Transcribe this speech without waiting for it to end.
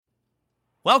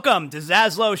Welcome to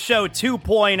Zaslow Show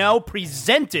 2.0,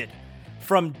 presented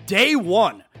from day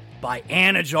one by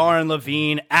Anajar and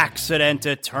Levine Accident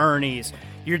Attorneys.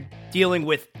 You're dealing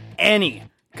with any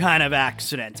kind of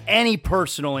accident, any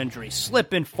personal injury,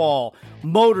 slip and fall,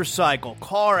 motorcycle,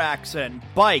 car accident,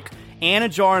 bike.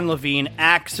 Anajar and Levine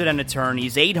Accident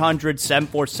Attorneys,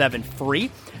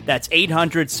 800-747-FREE. That's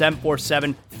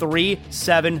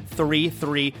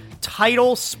 800-747-3733.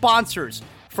 Title sponsors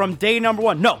from day number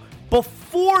one. No,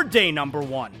 before day number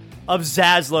one of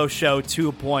Zaslow Show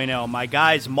 2.0. My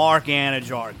guys Mark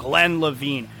Anajar, Glenn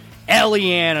Levine, Ellie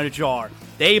Anajar.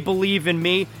 They believe in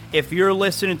me. If you're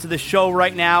listening to the show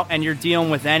right now and you're dealing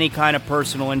with any kind of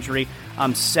personal injury,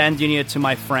 I'm sending you to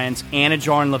my friends,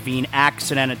 Anajar and Levine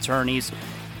Accident Attorneys.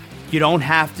 You don't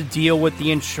have to deal with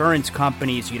the insurance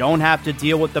companies. You don't have to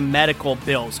deal with the medical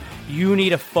bills. You need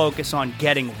to focus on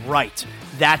getting right.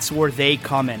 That's where they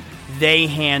come in. They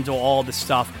handle all the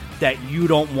stuff that you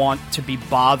don't want to be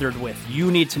bothered with. You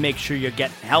need to make sure you're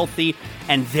getting healthy,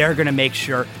 and they're going to make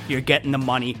sure you're getting the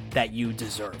money that you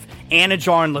deserve.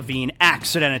 Anajar and Levine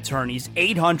Accident Attorneys,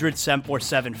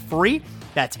 800-747-FREE.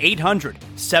 That's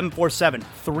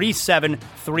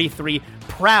 800-747-3733.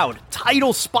 Proud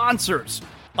title sponsors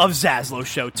of Zaslow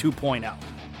Show 2.0.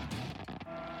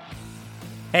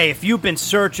 Hey, if you've been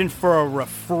searching for a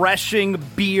refreshing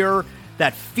beer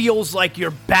that feels like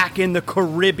you're back in the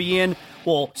Caribbean,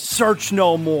 well, search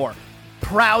no more.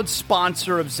 Proud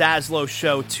sponsor of Zaslow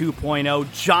Show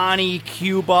 2.0, Johnny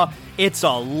Cuba. It's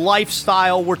a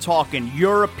lifestyle. We're talking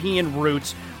European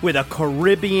roots with a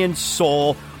Caribbean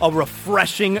soul, a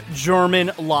refreshing German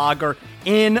lager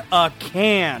in a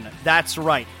can. That's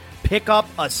right. Pick up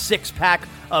a six-pack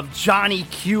of Johnny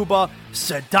Cuba,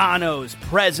 Sedanos,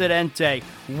 Presidente,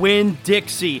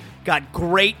 Winn-Dixie. Got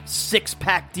great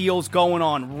six-pack deals going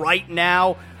on right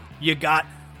now. You got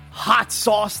hot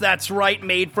sauce, that's right,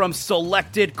 made from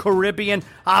selected Caribbean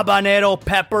habanero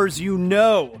peppers. You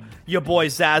know your boy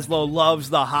Zaslow loves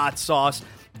the hot sauce.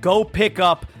 Go pick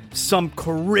up some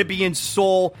Caribbean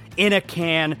soul in a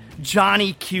can.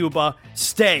 Johnny Cuba,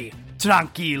 stay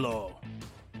tranquilo.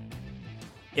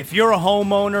 If you're a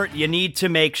homeowner, you need to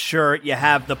make sure you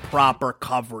have the proper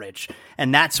coverage.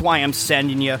 And that's why I'm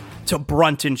sending you to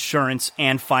Brunt Insurance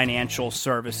and Financial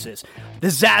Services. The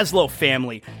Zaslow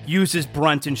family uses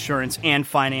Brunt Insurance and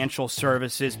Financial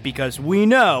Services because we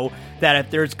know that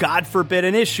if there's, God forbid,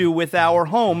 an issue with our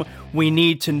home, we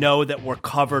need to know that we're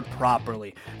covered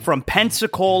properly. From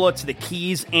Pensacola to the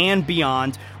Keys and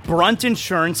beyond, Brunt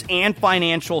Insurance and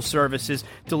Financial Services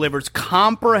delivers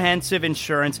comprehensive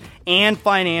insurance and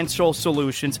financial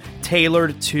solutions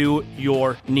tailored to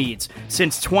your needs.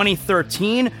 Since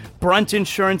 2013, Brunt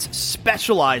Insurance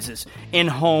specializes in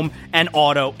home and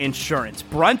auto insurance.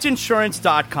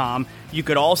 BruntInsurance.com. You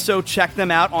could also check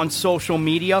them out on social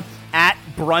media at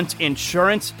Brunt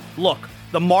Insurance. Look,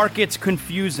 the market's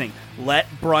confusing. Let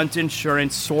Brunt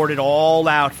Insurance sort it all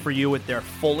out for you with their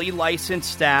fully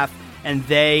licensed staff, and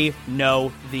they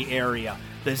know the area.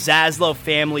 The Zaslow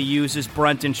family uses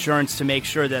Brunt Insurance to make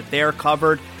sure that they're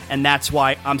covered, and that's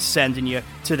why I'm sending you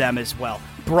to them as well.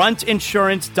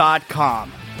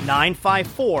 BruntInsurance.com,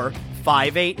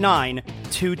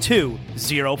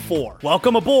 954-589-2204.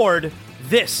 Welcome aboard.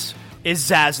 This is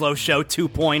Zaslow Show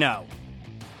 2.0.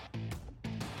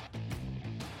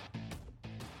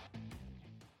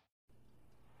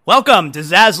 Welcome to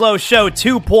Zaslow Show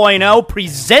 2.0,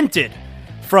 presented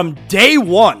from day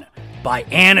one by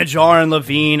Anajar and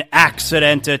Levine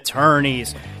Accident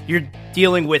Attorneys. You're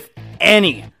dealing with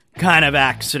any kind of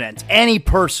accident, any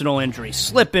personal injury,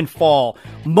 slip and fall,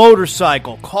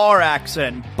 motorcycle, car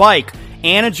accident, bike.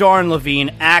 Anajar and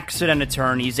Levine Accident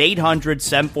Attorneys,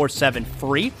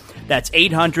 800-747-FREE. That's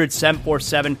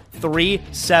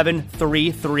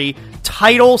 800-747-3733.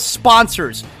 Title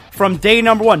sponsors from day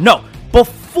number one. No,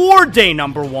 before day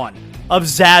number one of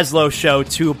Zaslow Show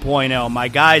 2.0. My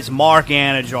guys Mark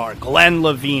Anajar, Glenn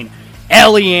Levine,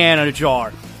 Ellie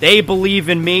Anajar. They believe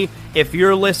in me. If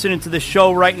you're listening to the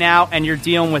show right now and you're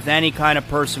dealing with any kind of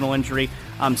personal injury,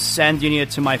 I'm sending you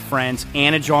to my friends,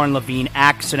 Anajar and Levine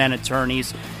Accident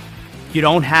Attorneys. You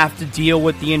don't have to deal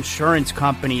with the insurance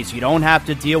companies. You don't have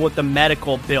to deal with the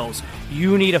medical bills.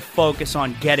 You need to focus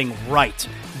on getting right.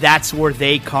 That's where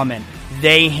they come in.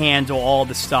 They handle all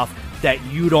the stuff that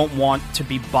you don't want to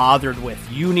be bothered with.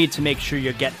 You need to make sure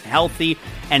you're getting healthy,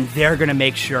 and they're going to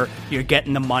make sure you're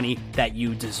getting the money that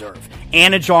you deserve.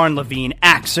 Anajar and Levine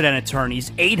Accident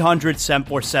Attorneys,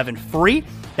 800-747-FREE.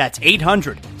 That's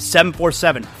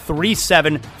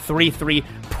 800-747-3733.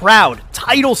 Proud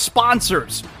title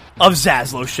sponsors of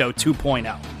Zaslow Show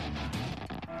 2.0.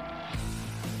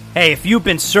 Hey, if you've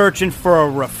been searching for a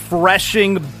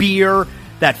refreshing beer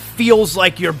that feels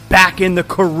like you're back in the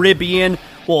Caribbean,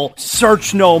 well,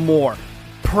 search no more.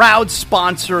 Proud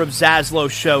sponsor of Zaslow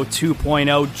Show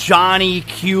 2.0, Johnny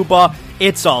Cuba.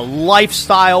 It's a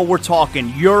lifestyle. We're talking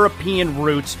European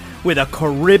roots with a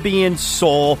Caribbean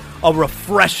soul, a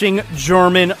refreshing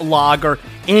German lager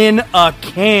in a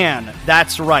can.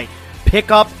 That's right.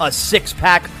 Pick up a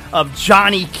six-pack of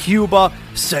Johnny Cuba,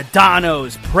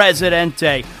 Sedanos,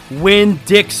 Presidente,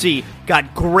 Winn-Dixie.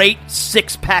 Got great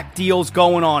six-pack deals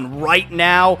going on right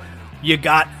now. You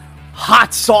got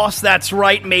hot sauce, that's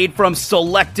right, made from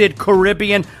selected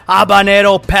Caribbean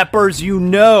habanero peppers. You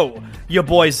know your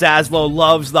boy Zaslow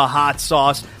loves the hot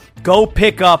sauce. Go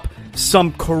pick up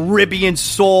some Caribbean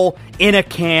soul in a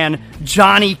can.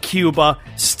 Johnny Cuba,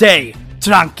 stay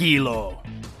tranquilo.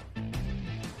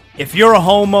 If you're a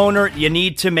homeowner, you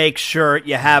need to make sure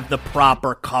you have the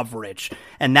proper coverage.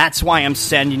 And that's why I'm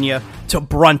sending you to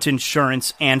Brunt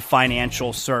Insurance and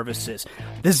Financial Services.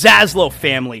 The Zaslow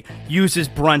family uses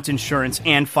Brunt Insurance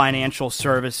and Financial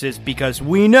Services because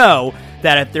we know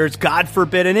that if there's, God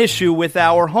forbid, an issue with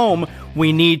our home,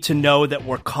 we need to know that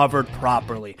we're covered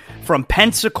properly. From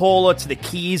Pensacola to the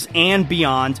Keys and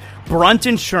beyond, Brunt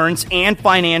Insurance and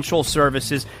Financial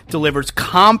Services delivers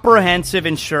comprehensive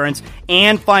insurance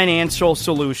and financial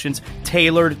solutions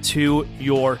tailored to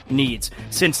your needs.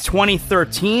 Since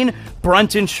 2013,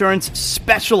 Brunt Insurance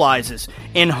specializes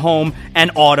in home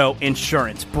and auto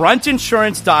insurance.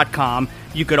 BruntInsurance.com.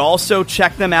 You could also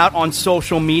check them out on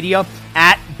social media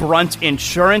at Brunt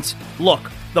Insurance.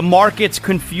 Look, the market's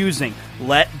confusing.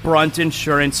 Let Brunt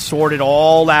Insurance sort it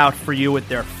all out for you with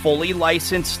their fully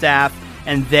licensed staff,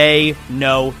 and they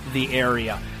know the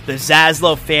area. The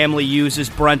Zaslow family uses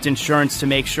Brunt Insurance to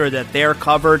make sure that they're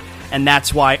covered, and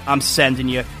that's why I'm sending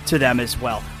you to them as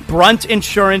well.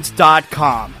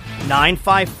 BruntInsurance.com,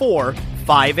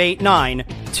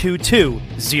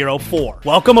 954-589-2204.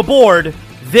 Welcome aboard.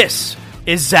 This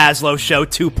is Zaslow Show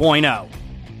 2.0.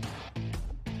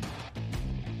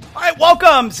 All right,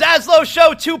 welcome, Zaslow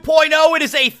Show 2.0. It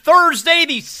is a Thursday,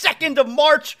 the 2nd of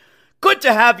March. Good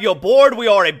to have you aboard. We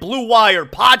are a Blue Wire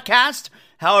podcast.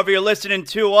 However you're listening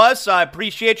to us, I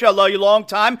appreciate you. I love you a long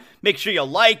time. Make sure you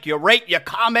like, you rate, you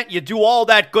comment, you do all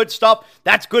that good stuff.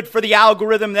 That's good for the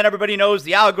algorithm. Then everybody knows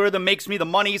the algorithm makes me the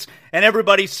monies, and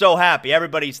everybody's so happy.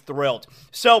 Everybody's thrilled.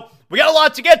 So we got a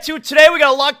lot to get to today. We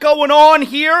got a lot going on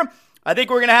here. I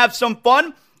think we're going to have some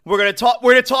fun. We're going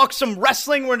to talk some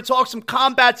wrestling. We're going to talk some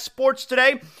combat sports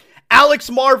today. Alex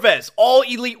Marvez, All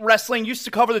Elite Wrestling, used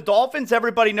to cover the Dolphins.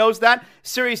 Everybody knows that.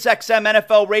 SiriusXM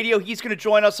NFL Radio. He's going to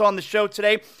join us on the show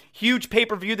today. Huge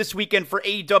pay-per-view this weekend for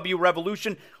AEW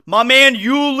Revolution. My man,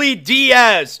 Yuli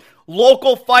Diaz,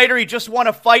 local fighter. He just won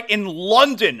a fight in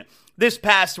London this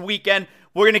past weekend.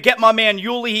 We're going to get my man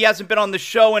Yuli. He hasn't been on the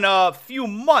show in a few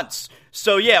months.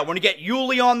 So, yeah, we're going to get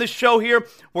Yuli on the show here.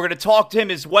 We're going to talk to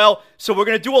him as well. So, we're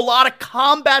going to do a lot of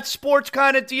combat sports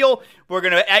kind of deal. We're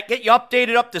going to get you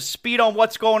updated up to speed on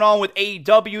what's going on with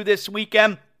AEW this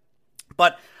weekend.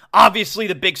 But, obviously,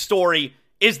 the big story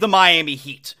is the Miami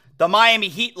Heat. The Miami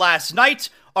Heat last night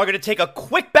are going to take a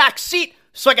quick back seat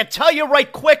so I can tell you right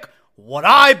quick what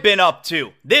I've been up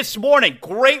to this morning.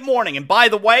 Great morning. And, by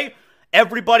the way,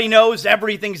 everybody knows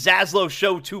everything Zaslow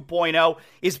Show 2.0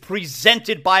 is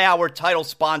presented by our title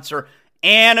sponsor,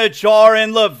 Anajar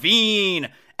and Levine.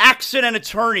 Accident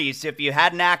attorneys. If you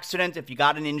had an accident, if you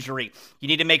got an injury, you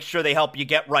need to make sure they help you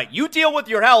get right. You deal with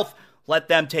your health, let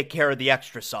them take care of the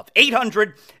extra stuff.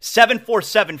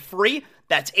 800-747-FREE.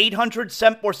 That's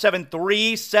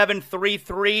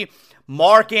 800-747-3733.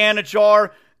 Mark Anajar,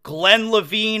 Glenn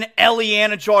Levine, Ellie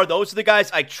Anajar. Those are the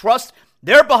guys I trust.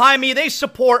 They're behind me. They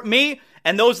support me.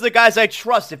 And those are the guys I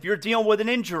trust. If you're dealing with an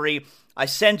injury, I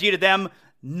send you to them.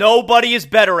 Nobody is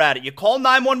better at it. You call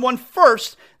 911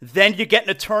 first, then you get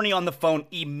an attorney on the phone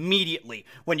immediately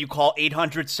when you call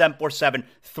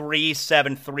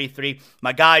 800-747-3733.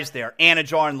 My guys there,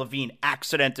 Anajar and Levine,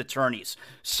 accident attorneys.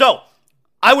 So,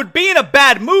 I would be in a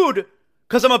bad mood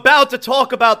because I'm about to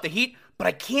talk about the Heat, but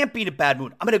I can't be in a bad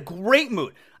mood. I'm in a great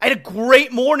mood. I had a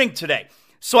great morning today.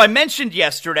 So I mentioned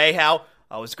yesterday how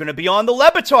I was going to be on the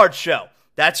LeBatard Show.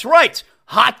 That's right.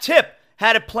 Hot tip.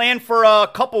 Had it planned for a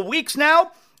couple weeks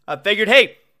now. I figured,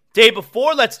 hey, day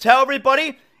before, let's tell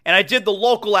everybody. And I did the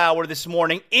local hour this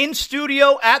morning in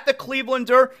studio at the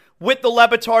Clevelander with the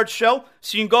LeBatard Show.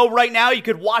 So you can go right now. You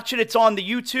could watch it. It's on the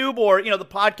YouTube or, the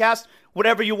podcast,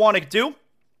 whatever you want to do.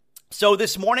 So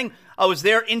this morning, I was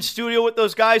there in studio with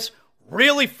those guys.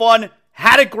 Really fun.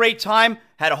 Had a great time.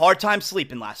 Had a hard time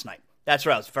sleeping last night. That's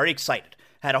right. I was very excited.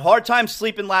 Had a hard time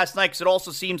sleeping last night because it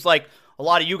also seems like a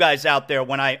lot of you guys out there,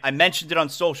 when I mentioned it on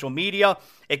social media,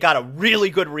 it got a really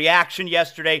good reaction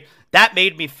yesterday. That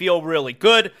made me feel really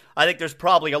good. I think there's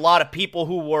probably a lot of people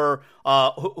who were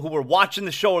watching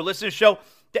the show or listening to the show.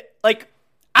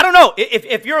 I don't know.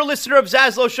 If you're a listener of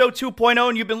Zaslow Show 2.0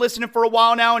 and you've been listening for a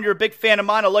while now and you're a big fan of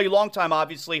mine, I love you a long time,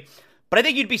 obviously. But I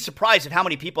think you'd be surprised at how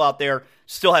many people out there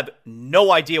still have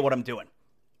no idea what I'm doing.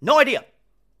 No idea.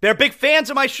 They're big fans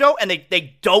of my show, and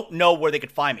they don't know where they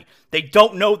could find me. They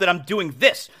don't know that I'm doing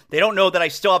this. They don't know that I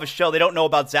still have a show. They don't know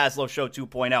about Zaslow Show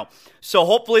 2.0. So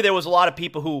hopefully there was a lot of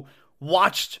people who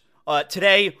watched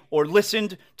today or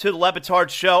listened to the LeBatard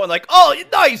Show and like, oh,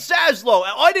 nice, Zaslow.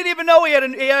 I didn't even know he had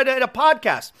a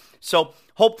podcast. So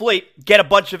hopefully get a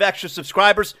bunch of extra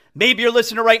subscribers. Maybe you're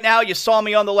listening right now. You saw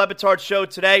me on the LeBatard Show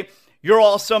today. You're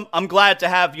awesome. I'm glad to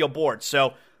have you aboard.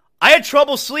 So I had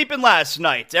trouble sleeping last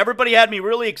night. Everybody had me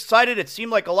really excited. It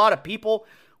seemed like a lot of people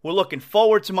were looking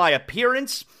forward to my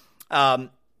appearance. I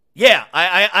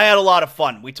had a lot of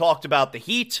fun. We talked about the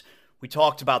Heat. We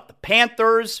talked about the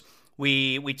Panthers.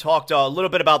 We talked a little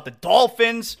bit about the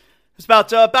Dolphins. It was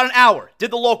about an hour.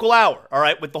 Did the local hour, all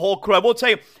right, with the whole crew. I will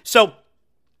tell you, so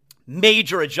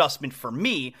major adjustment for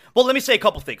me. Well, let me say a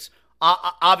couple things.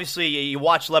 Obviously, you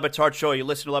watch LeBatard Show, you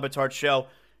listen to LeBatard Show.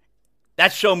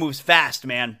 That show moves fast,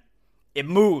 man. It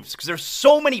moves because there's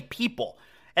so many people.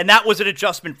 And that was an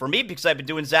adjustment for me because I've been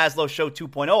doing Zaslow Show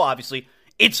 2.0, obviously.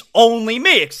 It's only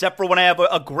me, except for when I have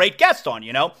a great guest on,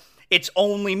 It's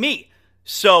only me.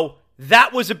 So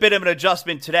that was a bit of an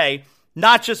adjustment today,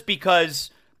 not just because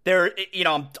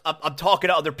I'm talking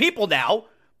to other people now,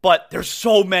 but there's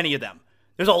so many of them.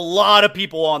 There's a lot of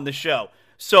people on the show.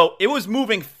 So it was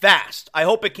moving fast. I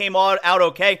hope it came out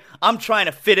okay. I'm trying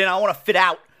to fit in. I want to fit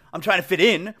out. I'm trying to fit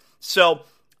in. So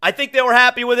I think they were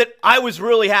happy with it. I was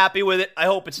really happy with it. I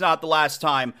hope it's not the last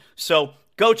time. So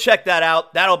go check that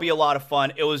out. That'll be a lot of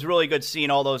fun. It was really good seeing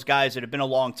all those guys. It had been a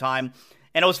long time.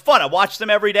 And it was fun. I watched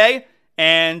them every day.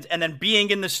 And then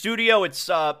being in the studio, it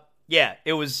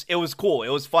was cool. It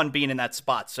was fun being in that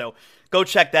spot. So go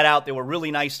check that out. They were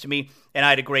really nice to me, and I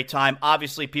had a great time.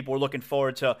 Obviously, people were looking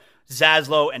forward to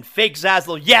Zaslow and fake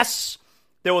Zaslow. Yes,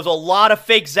 there was a lot of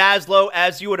fake Zaslow,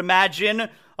 as you would imagine.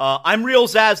 I'm real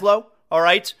Zaslow, all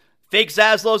right? Fake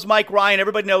Zaslow's Mike Ryan.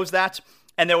 Everybody knows that.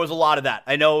 And there was a lot of that.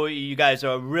 I know you guys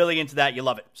are really into that. You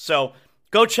love it. So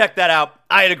go check that out.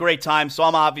 I had a great time, so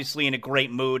I'm obviously in a great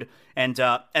mood. And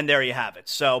there you have it.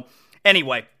 So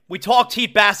anyway, we talked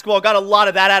Heat basketball. Got a lot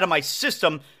of that out of my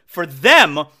system for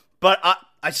them, but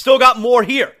I still got more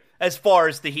here as far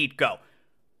as the Heat go.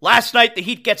 Last night, the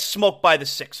Heat gets smoked by the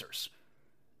Sixers.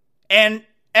 And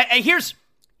here's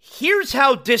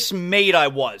how dismayed I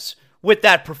was with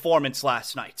that performance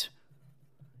last night.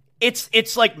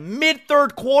 It's like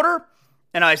mid-third quarter,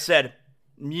 and I said,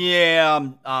 yeah,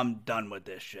 I'm done with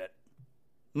this shit.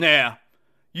 Yeah.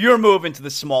 You're moving to the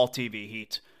small TV,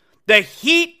 Heat. The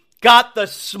Heat got the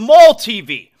small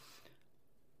TV.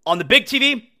 On the big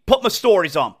TV, put my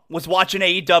stories on. Was watching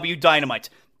AEW Dynamite.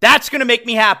 That's going to make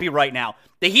me happy right now.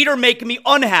 The Heat are making me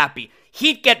unhappy.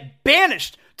 Heat get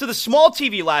banished to the small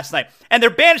TV last night. And they're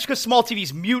banished because small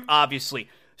TV's mute, obviously.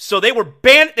 So they were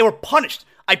banned. They were punished.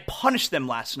 I punished them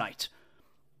last night.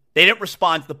 They didn't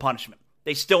respond to the punishment.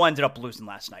 They still ended up losing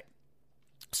last night.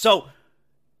 So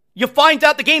you find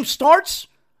out the game starts.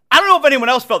 I don't know if anyone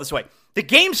else felt this way. The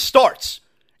game starts,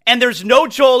 and there's no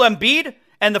Joel Embiid,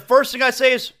 and the first thing I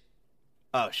say is,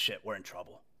 oh shit, we're in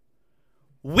trouble.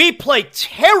 We play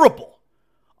terrible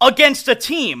against a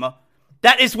team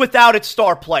that is without its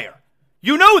star player.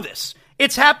 You know this.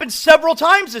 It's happened several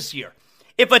times this year.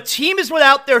 If a team is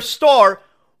without their star,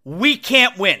 we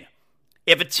can't win.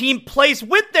 If a team plays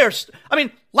with their...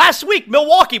 last week,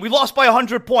 Milwaukee, we lost by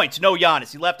 100 points. No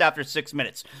Giannis. He left after 6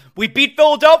 minutes. We beat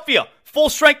Philadelphia. Full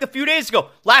strength a few days ago.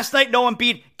 Last night, no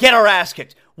Embiid. Get our ass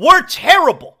kicked. We're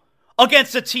terrible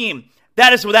against a team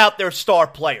that is without their star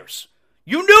players.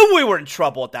 You knew we were in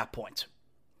trouble at that point.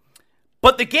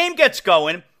 But the game gets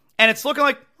going, and it's looking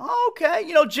like, oh,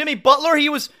 okay, Jimmy Butler,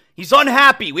 he's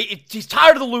unhappy. He's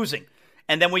tired of the losing.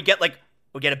 And then we get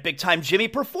a big-time Jimmy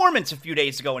performance a few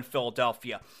days ago in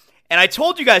Philadelphia. And I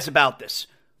told you guys about this.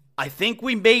 I think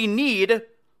we may need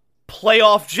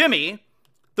playoff Jimmy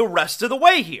the rest of the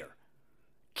way here.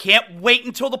 Can't wait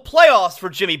until the playoffs for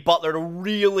Jimmy Butler to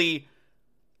really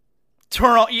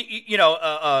turn on,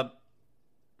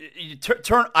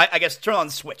 turn on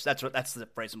the switch. That's the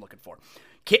phrase I'm looking for.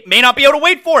 May not be able to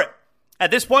wait for it.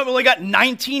 At this point, we only got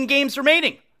 19 games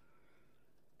remaining.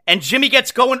 And Jimmy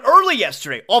gets going early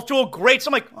yesterday, off to a great. So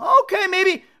I'm like, okay,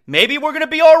 maybe we're going to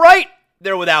be all right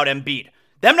there without Embiid.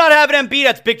 Them not having Embiid,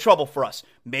 that's big trouble for us.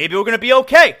 Maybe we're going to be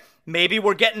okay. maybe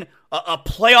we're getting a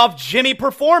playoff Jimmy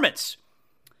performance.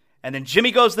 And then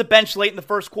Jimmy goes to the bench late in the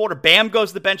first quarter. Bam goes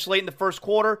to the bench late in the first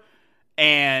quarter.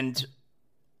 And,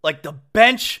 like, the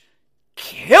bench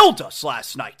killed us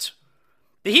last night.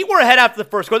 The Heat were ahead after the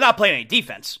first quarter, not playing any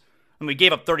defense. And we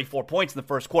gave up 34 points in the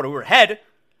first quarter. We were ahead.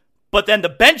 But then the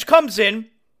bench comes in.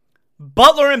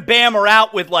 Butler and Bam are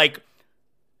out with, like,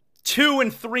 2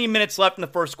 and 3 minutes left in the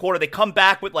first quarter. They come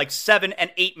back with, like, 7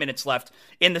 and 8 minutes left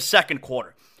in the second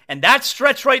quarter. And that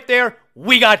stretch right there,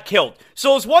 we got killed.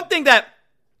 So it was one thing that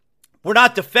we're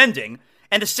not defending,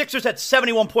 and the Sixers had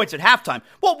 71 points at halftime.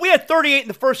 Well, we had 38 in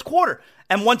the first quarter.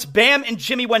 And once Bam and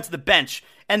Jimmy went to the bench,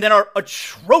 and then our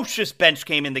atrocious bench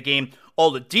came in the game,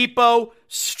 Oladipo,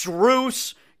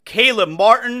 Strus, Caleb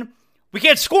Martin, we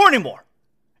can't score anymore.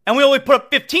 And we only put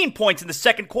up 15 points in the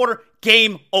second quarter.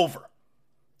 Game over.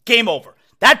 Game over.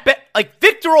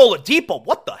 Victor Oladipo,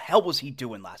 what the hell was he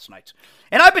doing last night?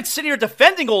 And I've been sitting here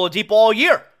defending Oladipo all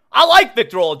year. I like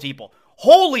Victor Oladipo.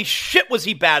 Holy shit, was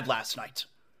he bad last night.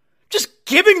 Just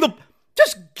giving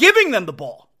them the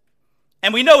ball.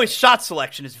 And we know his shot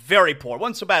selection is very poor.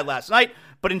 Wasn't so bad last night,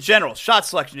 but in general, shot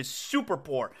selection is super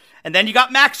poor. And then you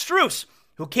got Max Strus,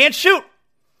 who can't shoot.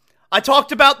 I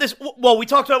talked about this, well, we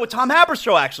talked about it with Tom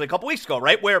Haberstroh actually a couple weeks ago,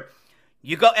 right? Where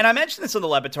you go, and I mentioned this on the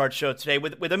LeBatard Show today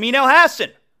with Amin El Hassan.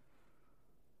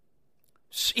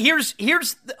 Here's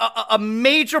a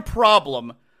major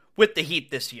problem with the Heat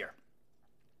this year.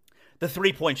 The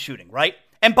three-point shooting, right?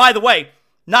 And by the way,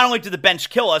 not only did the bench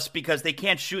kill us because they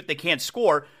can't shoot, they can't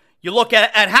score, you look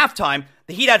at halftime,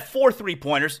 the Heat had 4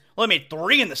 3-pointers. Well, they made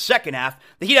 3 in the second half.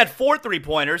 The Heat had 4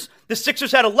 3-pointers. The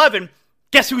Sixers had 11.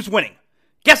 Guess who's winning?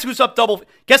 Guess who's up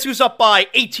by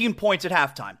 18 points at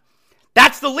halftime?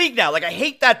 That's the league now. Like, I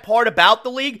hate that part about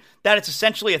the league, that it's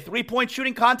essentially a three-point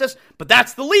shooting contest, but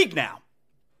that's the league now.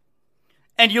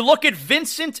 And you look at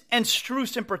Vincent and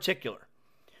Strus in particular,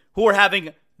 who are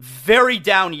having very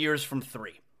down years from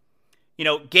three. You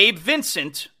know, Gabe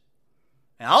Vincent,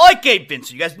 and I like Gabe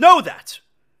Vincent, you guys know that.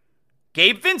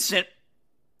 Gabe Vincent,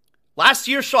 last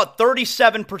year shot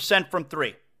 37% from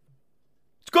three.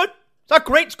 It's good. It's not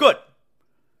great, it's good.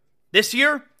 This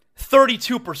year,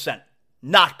 32%.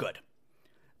 Not good.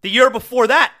 The year before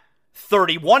that,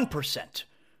 31%.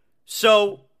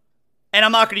 So, and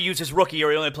I'm not going to use his rookie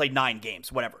year. He only played 9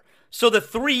 games, whatever. So the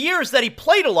 3 years that he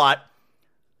played a lot,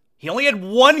 he only had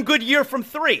 1 good year from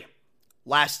three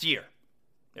last year.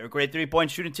 They were a great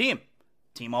three-point shooting team.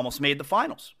 Team almost made the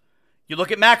finals. You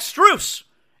look at Max Strus,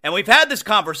 and we've had this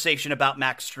conversation about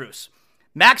Max Strus.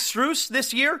 Max Strus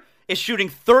this year is shooting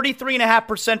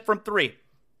 33.5% from three.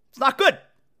 It's not good.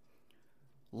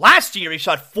 Last year, he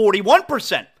shot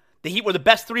 41%. The Heat were the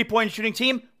best three-point shooting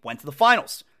team, went to the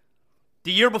finals.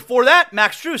 The year before that,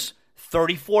 Max Strus,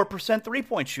 34%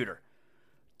 three-point shooter.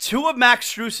 2 of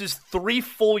Max Strus's 3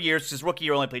 full years, his rookie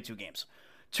year only played 2 games.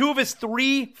 2 of his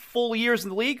 3 full years in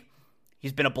the league,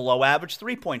 he's been a below-average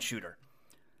three-point shooter.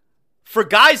 For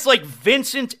guys like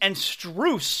Vincent and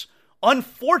Strus,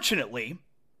 unfortunately,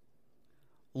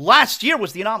 last year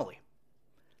was the anomaly.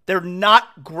 They're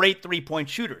not great three-point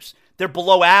shooters. They're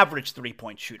below-average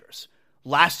three-point shooters.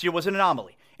 Last year was an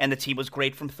anomaly, and the team was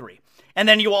great from three. And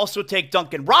then you also take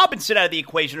Duncan Robinson out of the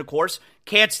equation, of course.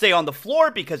 Can't stay on the floor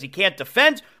because he can't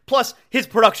defend. Plus, his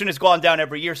production has gone down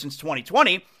every year since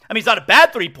 2020. I mean, he's not a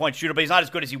bad three-point shooter, but he's not as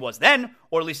good as he was then,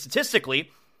 or at least statistically.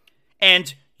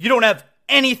 And you don't have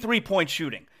any three-point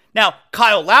shooting. Now,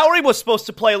 Kyle Lowry was supposed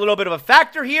to play a little bit of a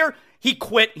factor here. He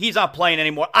quit. He's not playing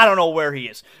anymore. I don't know where he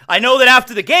is. I know that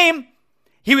after the game,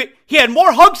 he had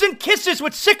more hugs and kisses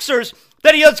with Sixers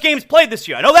than he has games played this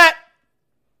year. I know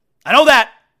that.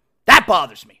 That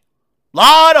bothers me. A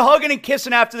lot of hugging and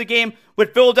kissing after the game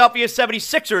with Philadelphia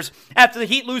 76ers after the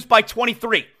Heat lose by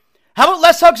 23. How about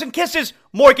less hugs and kisses,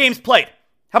 more games played?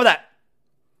 How about that?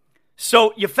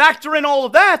 So you factor in all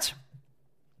of that,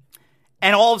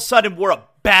 and all of a sudden we're a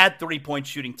bad three-point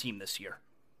shooting team this year.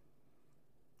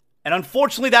 And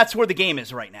unfortunately, that's where the game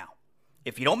is right now.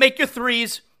 If you don't make your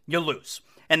threes, you lose.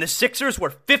 And the Sixers were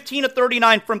 15 of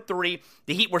 39 from three.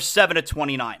 The Heat were 7 of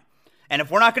 29. And if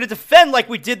we're not going to defend like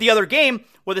we did the other game,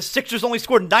 where the Sixers only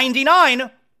scored 99,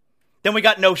 then we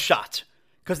got no shot.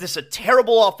 Because this is a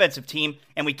terrible offensive team,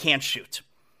 and we can't shoot.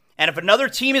 And if another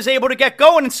team is able to get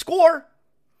going and score,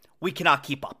 we cannot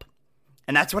keep up.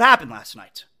 And that's what happened last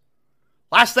night.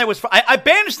 Last night was... I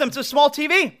banished them to the small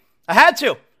TV. I had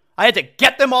to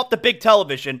get them off the big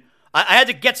television. I had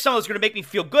to get something that was going to make me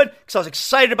feel good because I was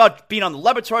excited about being on the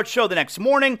LeBatard Show the next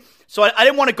morning. So I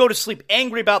didn't want to go to sleep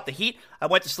angry about the Heat. I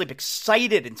went to sleep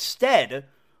excited instead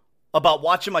about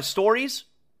watching my stories.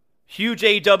 Huge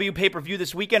AEW pay-per-view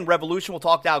this weekend, Revolution. We'll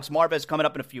talk to Alex Marvez coming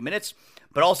up in a few minutes.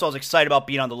 But also I was excited about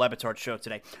being on the LeBatard Show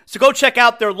today. So go check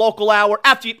out their local hour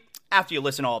after you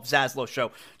listen to all of Zaslow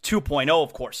Show 2.0,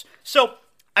 of course. So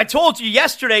I told you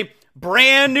yesterday,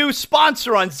 brand new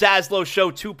sponsor on Zaslow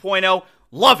Show 2.0.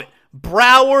 Love it.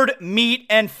 Broward Meat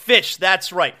and Fish.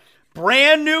 That's right.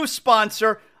 Brand new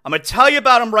sponsor. I'm going to tell you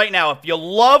about them right now. If you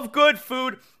love good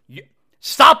food,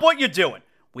 stop what you're doing.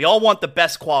 We all want the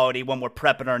best quality when we're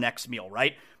prepping our next meal,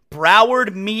 right?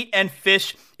 Broward Meat and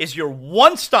Fish is your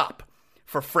one stop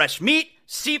for fresh meat,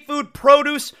 seafood,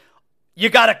 produce. You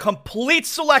got a complete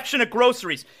selection of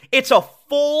groceries. It's a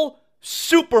full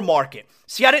supermarket.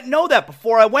 See, I didn't know that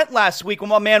before I went last week with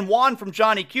my man Juan from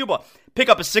Johnny Cuba. Pick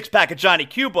up a 6-pack of Johnny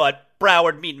Cuba at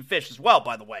Broward Meat and Fish as well,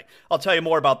 by the way. I'll tell you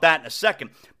more about that in a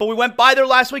second. But we went by there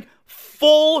last week.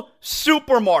 Full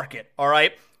supermarket, all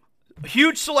right?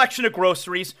 Huge selection of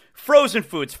groceries, frozen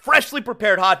foods, freshly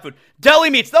prepared hot food,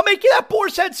 deli meats. They'll make you that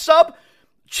boar's head sub.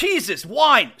 Cheeses,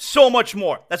 wine, so much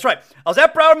more. That's right. I was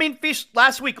at Broward Meat and Fish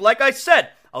last week. Like I said,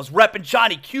 I was repping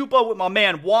Johnny Cuba with my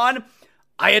man Juan.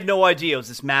 I had no idea it was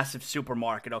this massive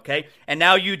supermarket, okay? And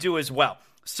now you do as well.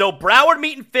 So Broward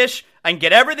Meat and Fish, I can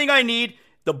get everything I need.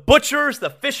 The butchers,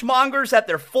 the fishmongers at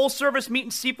their full-service meat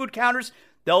and seafood counters,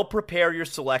 they'll prepare your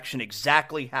selection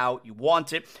exactly how you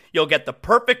want it. You'll get the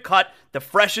perfect cut, the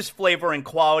freshest flavor and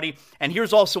quality. And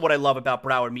here's also what I love about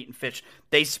Broward Meat and Fish.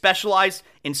 They specialize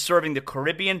in serving the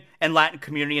Caribbean and Latin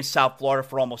community in South Florida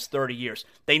for almost 30 years.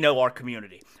 They know our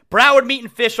community. Broward Meat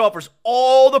and Fish offers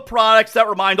all the products that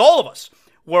remind all of us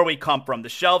where we come from. The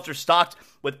shelves are stocked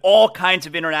with all kinds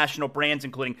of international brands,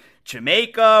 including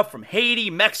Jamaica, from Haiti,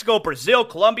 Mexico, Brazil,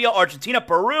 Colombia, Argentina,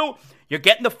 Peru. You're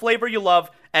getting the flavor you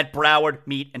love at Broward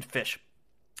Meat and Fish.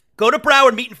 Go to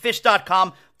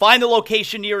browardmeatandfish.com. Find the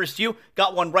location nearest you.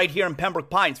 Got one right here in Pembroke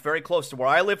Pines, very close to where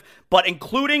I live, but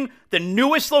including the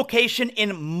newest location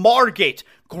in Margate.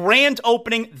 Grand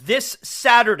opening this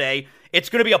Saturday. It's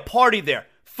going to be a party there.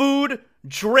 Food,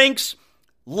 drinks,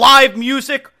 live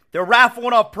music. They're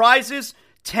raffling off prizes.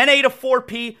 10A to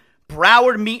 4P.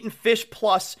 Broward Meat and Fish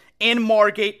Plus in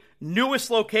Margate. Newest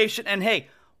location. And hey,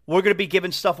 we're going to be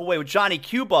giving stuff away with Johnny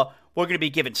Cuba. We're going to be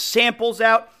giving samples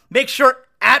out. Make sure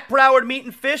at Broward Meat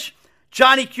and Fish,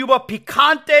 Johnny Cuba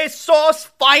picante sauce,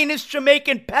 finest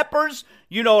Jamaican peppers.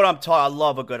 You know what I'm talking. I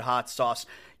love a good hot sauce.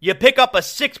 You pick up a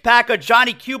 6-pack of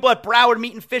Johnny Cuba at Broward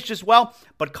Meat and Fish as well.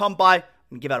 But come by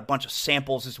and give out a bunch of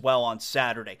samples as well on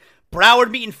Saturday.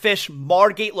 Broward Meat and Fish,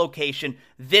 Margate location,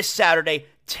 this Saturday,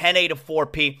 10A to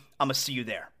 4P. I'm going to see you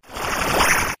there.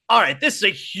 All right, this is a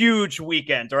huge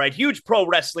weekend, all right? Huge pro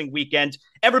wrestling weekend.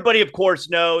 Everybody, of course,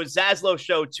 knows Zaslow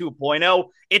Show 2.0.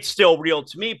 It's still real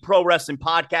to me. Pro wrestling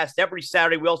podcast every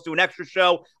Saturday. We also do an extra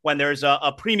show when there's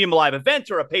a premium live event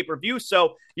or a pay-per-view.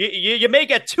 So you may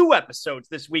get 2 episodes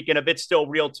this weekend of It's Still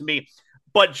Real to Me.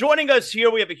 But joining us here,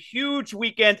 we have a huge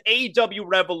weekend, AEW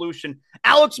Revolution.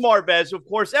 Alex Marvez, of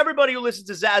course, everybody who listens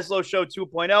to Zaslow Show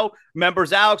 2.0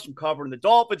 remembers Alex from covering the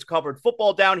Dolphins, covered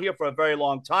football down here for a very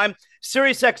long time.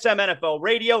 SiriusXM NFL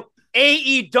Radio,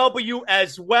 AEW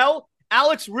as well.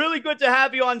 Alex, really good to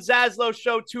have you on Zaslow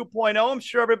Show 2.0. I'm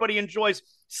sure everybody enjoys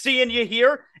seeing you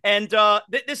here. And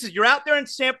you're out there in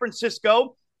San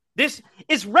Francisco. This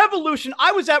is Revolution.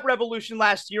 I was at Revolution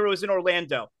last year. It was in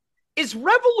Orlando. Is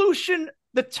Revolution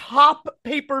the top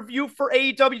pay-per-view for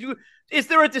AEW? Is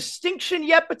there a distinction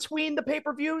yet between the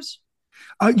pay-per-views?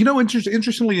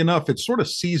 Interestingly enough, it's sort of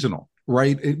seasonal,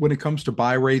 right? When it comes to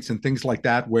buy rates and things like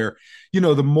that, where,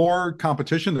 the more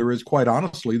competition there is, quite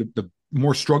honestly, the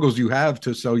more struggles you have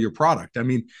to sell your product. I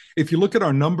mean, if you look at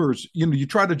our numbers, you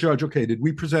try to judge, okay, did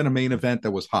we present a main event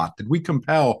that was hot? Did we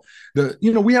compel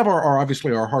we have our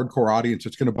obviously our hardcore audience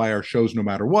that's going to buy our shows no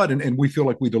matter what. And we feel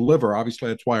like we deliver. Obviously,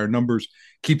 that's why our numbers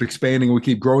keep expanding and we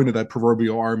keep growing to that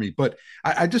proverbial army. But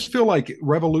I just feel like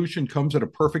Revolution comes at a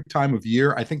perfect time of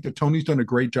year. I think that Tony's done a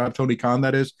great job. Tony Khan,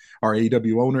 that is, our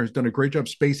AEW owner, has done a great job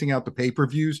spacing out the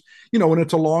pay-per-views, and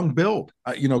it's a long build,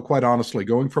 quite honestly,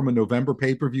 going from a November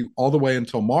pay-per-view all the way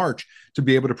until March to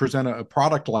be able to present a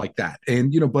product like that.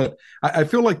 And, but I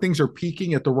feel like things are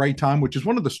peaking at the right time, which is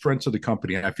one of the strengths of the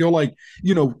company. And I feel like,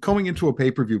 going into a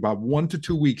pay-per-view about 1 to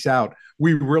 2 weeks out,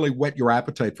 we really whet your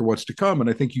appetite for what's to come. And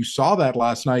I think you saw that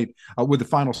last night with the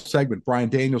final segment, Bryan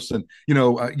Danielson,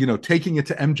 taking it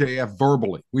to MJF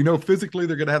verbally. We know physically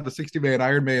they're going to have the 60-minute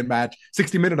Iron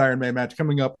Man match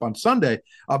coming up on Sunday.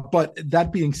 But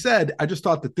that being said, I just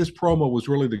thought that this promo was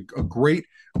really a great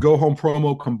go-home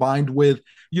promo combined with,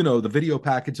 the video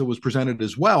package that was presented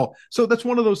as well. So that's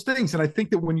one of those things. And I think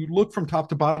that when you look from top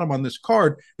to bottom on this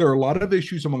card, there are a lot of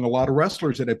issues among a lot of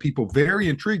wrestlers that have people very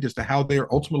intrigued as to how they are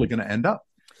ultimately going to end up.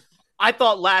 I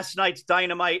thought last night's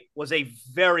Dynamite was a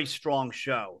very strong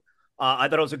show. I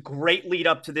thought it was a great lead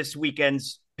up to this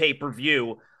weekend's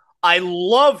pay-per-view. I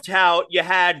loved how you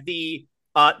had the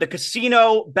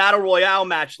Casino Battle Royale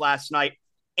match last night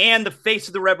and the Face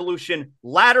of the Revolution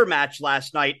ladder match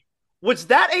last night. Was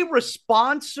that a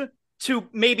response to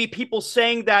maybe people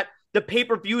saying that the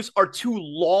pay-per-views are too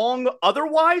long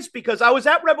otherwise? Because I was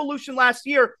at Revolution last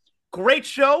year. Great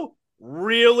show,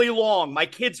 really long. My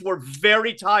kids were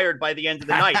very tired by the end of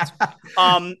the night.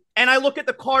 And I look at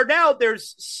the card now,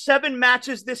 there's 7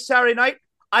 matches this Saturday night.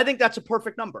 I think that's a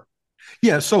perfect number.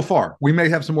 Yeah, so far. We may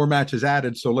have some more matches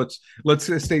added, so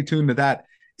let's stay tuned to that.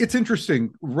 It's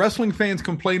interesting. Wrestling fans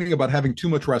complaining about having too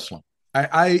much wrestling.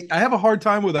 I have a hard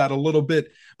time with that a little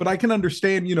bit, but I can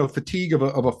understand, fatigue of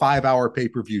a 5-hour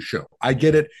pay-per-view show. I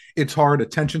get it. It's hard.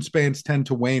 Attention spans tend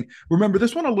to wane. Remember,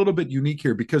 this one a little bit unique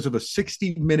here because of a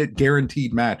 60-minute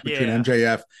guaranteed match between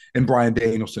MJF and Bryan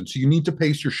Danielson. So you need to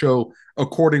pace your show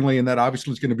accordingly, and that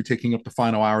obviously is going to be taking up the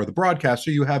final hour of the broadcast,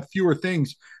 so you have fewer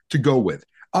things to go with.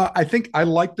 I think I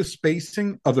like the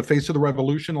spacing of the Face of the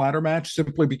Revolution ladder match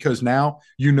simply because now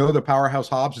that Powerhouse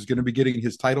Hobbs is going to be getting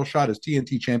his title shot, his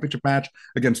TNT Championship match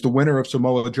against the winner of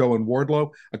Samoa Joe and Wardlow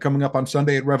coming up on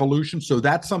Sunday at Revolution. So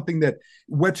that's something that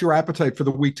whets your appetite for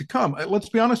the week to come. Let's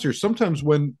be honest here. Sometimes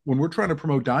when we're trying to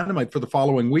promote Dynamite for the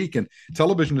following week, and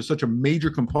television is such a major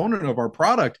component of our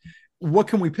product, what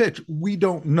can we pitch? We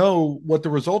don't know what the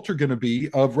results are going to be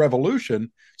of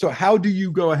Revolution. So how do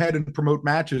you go ahead and promote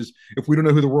matches if we don't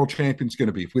know who the world champion is going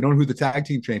to be, if we don't know who the tag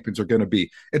team champions are going to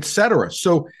be, etc.?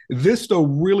 So this, though,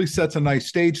 really sets a nice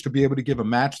stage to be able to give a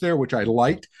match there, which I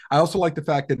liked. I also like the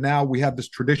fact that now we have this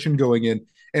tradition going in,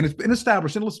 and it's been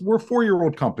established. And listen, we're a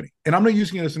 4-year-old company, and I'm not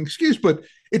using it as an excuse, but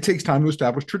it takes time to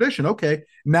establish tradition. Okay,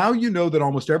 now you know that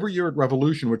almost every year at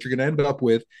Revolution, what you're going to end up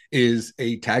with is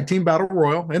a tag team battle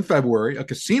royal in February, a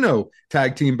casino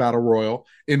tag team battle royal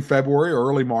in February or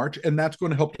early March, and that's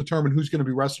going to help determine who's going to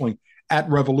be wrestling at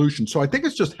Revolution. So I think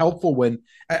it's just helpful when,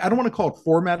 I don't want to call it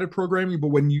formatted programming, but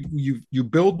when you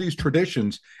build these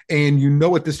traditions and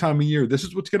at this time of year, this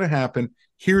is what's going to happen.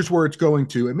 Here's where it's going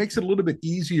to. It makes it a little bit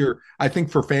easier, I think,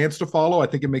 for fans to follow. I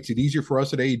think it makes it easier for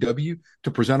us at AEW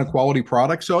to present a quality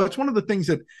product. So it's one of the things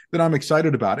that I'm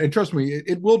excited about. And trust me,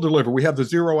 it will deliver. We have the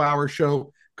 0-hour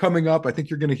show coming up. I think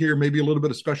you're going to hear maybe a little bit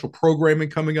of special programming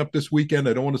coming up this weekend.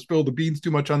 I don't want to spill the beans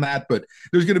too much on that, but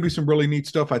there's going to be some really neat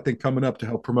stuff, I think, coming up to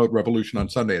help promote Revolution on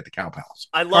Sunday at the Cow Palace.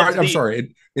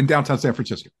 In downtown San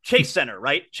Francisco. Chase Center,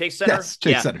 right? Chase Center? Yes,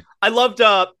 Chase Center. I loved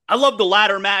the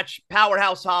ladder match.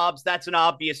 Powerhouse Hobbs, that's an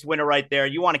obvious winner right there.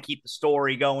 You want to keep the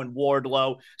story going.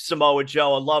 Wardlow, Samoa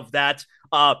Joe, I love that.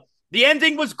 The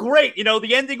ending was great.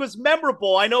 The ending was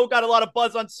memorable. I know it got a lot of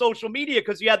buzz on social media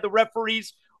because you had the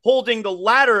referees holding the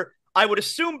ladder, I would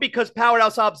assume because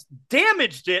Powerhouse Hobbs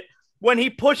damaged it when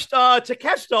he pushed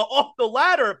Takeshita off the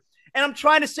ladder. And I'm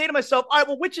trying to say to myself, all right,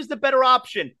 well, which is the better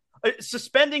option?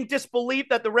 Suspending disbelief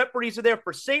that the referees are there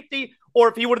for safety, or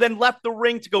if he would have then left the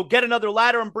ring to go get another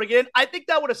ladder and bring it in, I think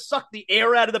that would have sucked the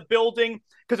air out of the building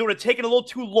because it would have taken a little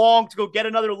too long to go get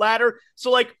another ladder.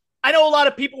 So, I know a lot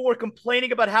of people were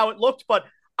complaining about how it looked, but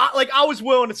I was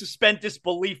willing to suspend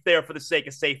disbelief there for the sake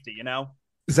of safety,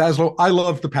 Zaslow, I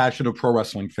love the passion of pro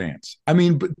wrestling fans. I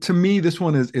mean, but to me, this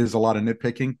one is a lot of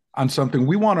nitpicking on something.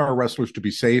 We want our wrestlers to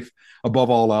be safe above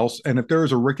all else. And if there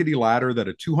is a rickety ladder that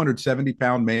a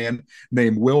 270-pound man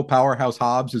named Will Powerhouse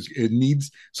Hobbs it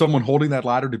needs someone holding that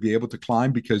ladder to be able to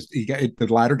climb because the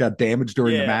ladder got damaged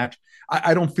during the match,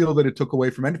 I don't feel that it took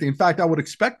away from anything. In fact, I would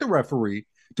expect the referee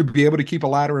to be able to keep a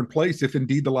ladder in place if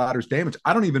indeed the ladder's damaged.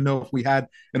 I don't even know if we had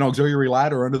an auxiliary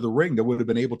ladder under the ring that would have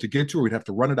been able to get to it. We'd have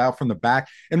to run it out from the back.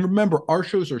 And remember, our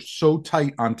shows are so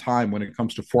tight on time when it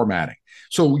comes to formatting.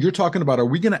 So you're talking about, are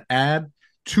we going to add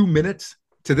 2 minutes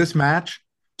to this match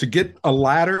to get a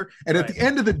ladder? And at the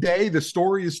end of the day, the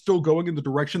story is still going in the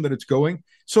direction that it's going.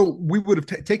 So we would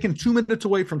have taken 2 minutes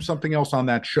away from something else on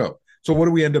that show. So what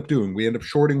do we end up doing? We end up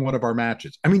shorting one of our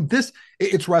matches. I mean,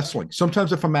 it's wrestling.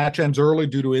 Sometimes if a match ends early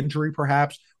due to injury,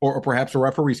 perhaps, or perhaps a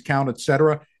referee's count,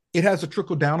 etc., it has a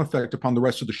trickle-down effect upon the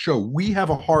rest of the show. We have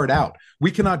a hard out.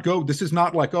 We cannot go. This is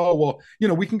not like,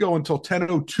 we can go until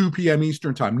 10:02 p.m.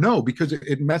 Eastern time. No, because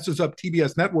it messes up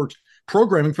TBS Network's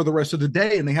programming for the rest of the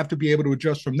day, and they have to be able to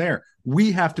adjust from there.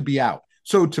 We have to be out.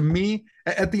 So to me,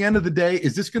 at the end of the day,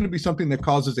 is this going to be something that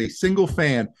causes a single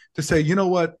fan to say, you know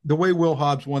what, the way Will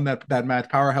Hobbs won that match,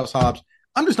 Powerhouse Hobbs,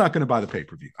 I'm just not going to buy the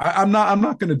pay-per-view. I'm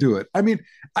not going to do it. I mean,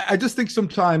 I just think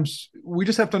sometimes we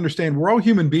just have to understand we're all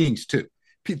human beings too.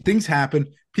 Things happen.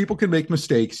 People can make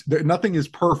mistakes. Nothing is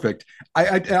perfect.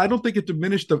 I don't think it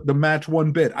diminished the match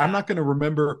one bit. I'm not going to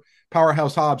remember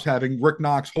Powerhouse Hobbs having Rick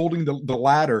Knox holding the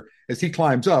ladder as he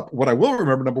climbs up. What I will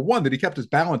remember, number one, that he kept his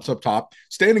balance up top,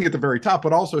 standing at the very top,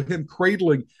 but also him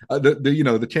cradling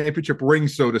the championship ring,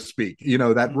 so to speak.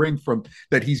 That ring from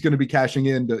that he's going to be cashing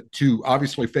in to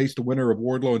obviously face the winner of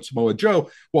Wardlow and Samoa Joe,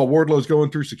 while Wardlow's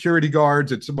going through security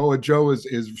guards and Samoa Joe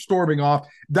is storming off.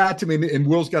 That to me, and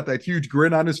Will's got that huge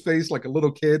grin on his face like a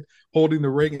little kid holding the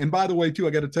ring. And by the way, too,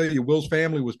 I got to tell you, Will's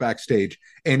family was backstage,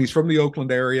 and he's from the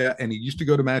Oakland area, and he used to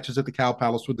go to matches at the Cow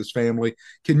Palace with his family.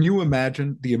 Can you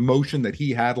imagine the emotion that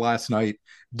he had last night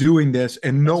doing this?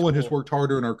 And no one has worked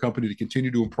harder in our company to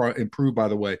continue to improve, by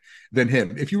the way, than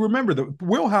him. If you remember, the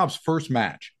Will Hobbs' first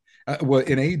match in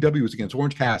AEW was against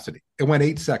Orange Cassidy. It went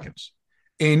 8 seconds.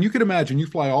 And you can imagine, you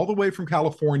fly all the way from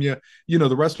California.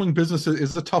 The wrestling business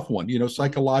is a tough one,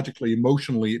 psychologically,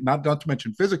 emotionally, not to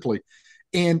mention physically.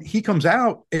 And he comes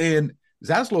out, and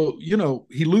Zaslow,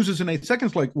 he loses in 8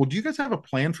 seconds. Like, well, do you guys have a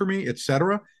plan for me,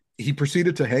 etc.? He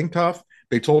proceeded to hang tough.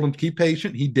 They told him to keep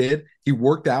patient. He did. He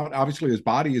worked out. Obviously, his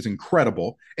body is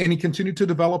incredible, and he continued to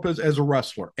develop as a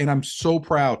wrestler. And I'm so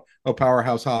proud of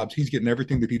Powerhouse Hobbs. He's getting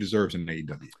everything that he deserves in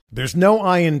AEW. There's no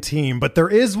I in team, but there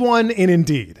is one in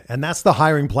Indeed, and that's the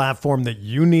hiring platform that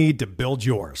you need to build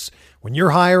yours. When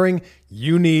you're hiring,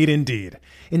 you need Indeed.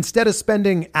 Instead of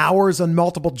spending hours on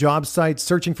multiple job sites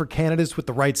searching for candidates with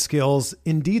the right skills,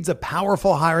 Indeed's a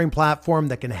powerful hiring platform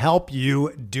that can help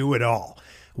you do it all.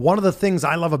 One of the things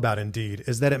I love about Indeed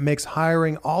is that it makes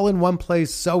hiring all in one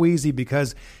place so easy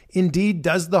because Indeed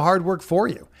does the hard work for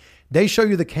you. They show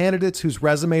you the candidates whose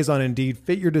resumes on Indeed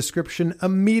fit your description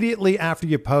immediately after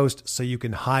you post so you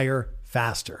can hire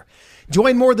faster.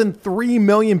 Join more than 3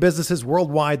 million businesses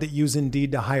worldwide that use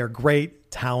Indeed to hire great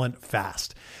talent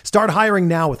fast. Start hiring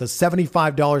now with a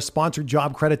 $75 sponsored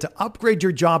job credit to upgrade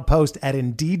your job post at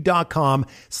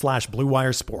Indeed.com/Blue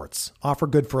Wire Sports. Offer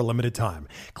good for a limited time.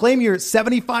 Claim your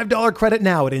 $75 credit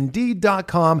now at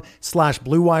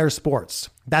Indeed.com/Blue Wire Sports.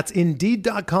 That's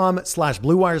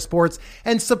Indeed.com/Blue Wire Sports,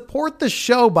 and support the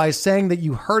show by saying that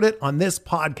you heard it on this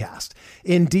podcast.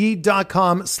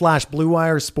 Indeed.com/Blue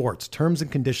Wire Sports. Terms and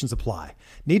conditions apply.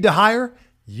 Need to hire?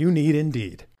 You need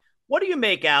Indeed. What do you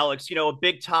make, Alex? A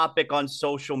big topic on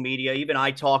social media. Even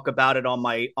I talk about it on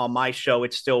my show.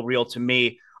 It's still real to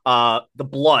me. The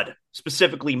blood,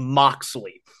 specifically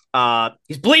Moxley.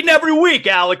 He's bleeding every week,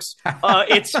 Alex.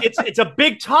 It's a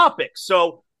big topic.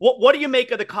 So what do you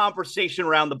make of the conversation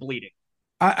around the bleeding?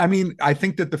 I mean, I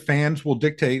think that the fans will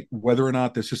dictate whether or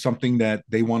not this is something that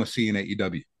they want to see in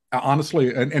AEW.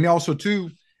 Honestly, and also too,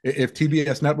 if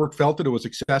TBS Network felt that it was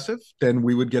excessive, then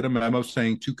we would get a memo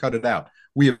saying to cut it out.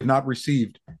 We have not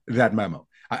received that memo.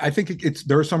 I think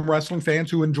there are some wrestling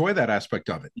fans who enjoy that aspect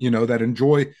of it, that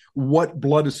enjoy what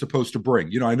blood is supposed to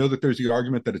bring. I know that there's the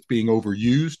argument that it's being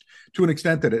overused to an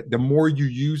extent that the more you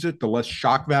use it, the less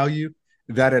shock value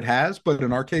that it has. But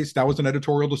in our case, that was an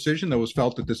editorial decision that was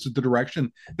felt that this is the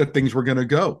direction that things were going to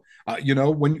go.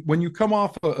 When you come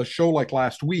off a show like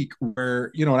last week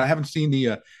where, and I haven't seen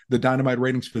the Dynamite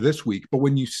ratings for this week, but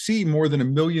when you see more than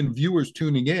 1 million viewers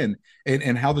tuning in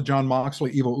and how the Jon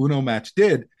Moxley Evil Uno match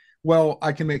did, well,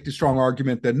 I can make the strong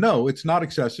argument that no, it's not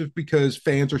excessive because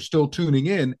fans are still tuning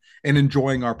in and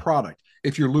enjoying our product.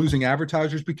 If you're losing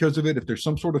advertisers because of it, if there's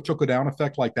some sort of trickle-down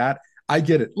effect like that, I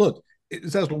get it. Look, it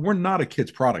says, well, we're not a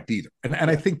kid's product either. And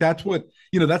I think that's what,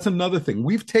 that's another thing.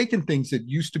 We've taken things that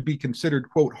used to be considered,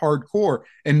 quote, hardcore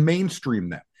and mainstream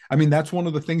them. I mean, that's one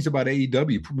of the things about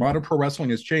AEW. Modern pro wrestling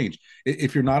has changed.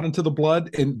 If you're not into the blood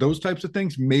and those types of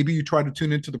things, maybe you try to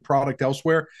tune into the product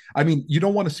elsewhere. I mean, you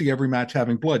don't want to see every match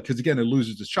having blood because, again, it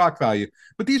loses its shock value.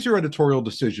 But these are editorial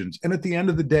decisions. And at the end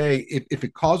of the day, if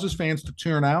it causes fans to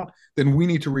tune out, then we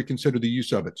need to reconsider the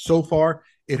use of it. So far,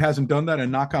 it hasn't done that,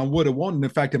 and knock on wood, it won't. And in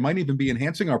fact, it might even be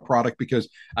enhancing our product because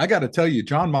I got to tell you,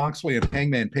 Jon Moxley and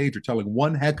Hangman Page are telling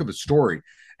one heck of a story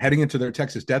heading into their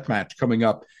Texas Death Match coming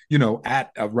up,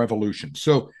 at Revolution.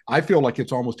 So I feel like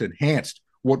it's almost enhanced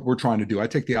what we're trying to do. I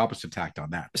take the opposite tact on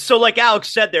that. So like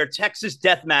Alex said there, Texas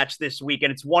Death Match this week,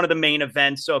 and it's one of the main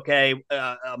events, okay?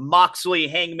 Moxley,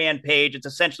 Hangman Page, it's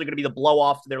essentially going to be the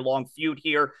blow-off to their long feud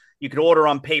here. You can order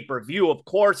on pay-per-view, of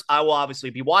course. I will obviously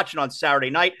be watching on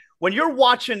Saturday night. When you're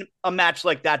watching a match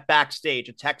like that backstage,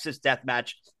 a Texas Death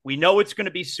Match, we know it's going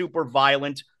to be super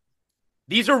violent.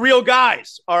 These are real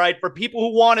guys, all right? For people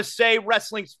who want to say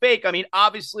wrestling's fake, I mean,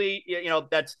 obviously,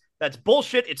 that's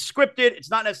bullshit. It's scripted. It's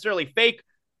not necessarily fake.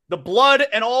 The blood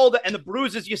and the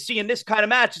bruises you see in this kind of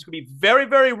match is going to be very,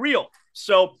 very real.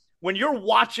 So when you're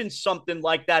watching something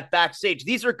like that backstage,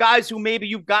 these are guys who maybe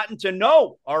you've gotten to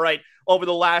know, all right, over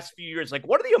the last few years. Like,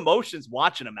 what are the emotions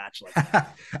watching a match like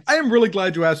that? I am really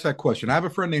glad you asked that question. I have a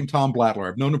friend named Tom Blattler.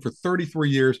 I've known him for 33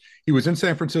 years. He was in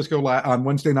San Francisco on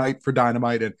Wednesday night for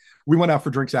Dynamite, and we went out for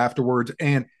drinks afterwards.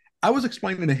 And I was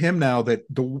explaining to him now that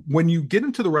when you get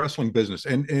into the wrestling business,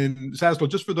 and Zaslow,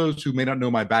 just for those who may not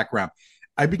know my background,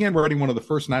 I began writing one of the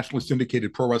first nationally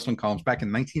syndicated pro wrestling columns back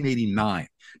in 1989,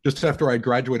 just after I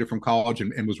graduated from college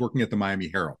and was working at the Miami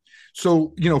Herald.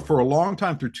 So, for a long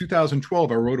time, through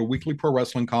 2012, I wrote a weekly pro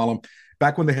wrestling column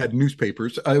back when they had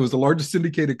newspapers. It was the largest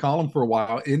syndicated column for a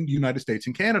while in the United States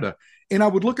and Canada. And I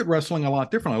would look at wrestling a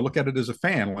lot differently. I look at it as a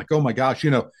fan, like, oh my gosh,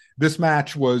 this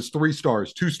match was 3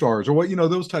 stars, 2 stars, or what,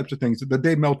 those types of things, the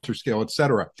Dave Meltzer scale, et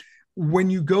cetera. When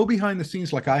you go behind the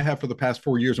scenes like I have for the past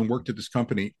 4 years and worked at this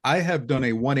company, I have done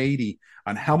a 180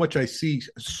 on how much I see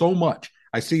so much.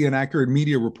 I see inaccurate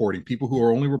media reporting, people who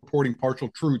are only reporting partial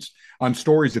truths on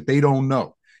stories that they don't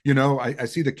know. I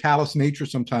see the callous nature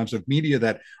sometimes of media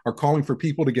that are calling for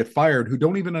people to get fired who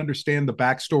don't even understand the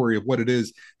backstory of what it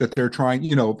is that they're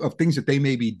trying, of things that they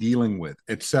may be dealing with,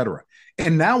 et cetera.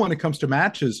 And now when it comes to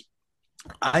matches,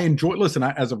 I enjoy,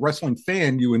 as a wrestling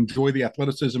fan, you enjoy the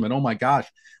athleticism and oh my gosh.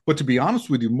 But to be honest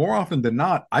with you, more often than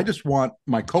not, I just want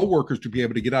my coworkers to be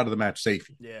able to get out of the match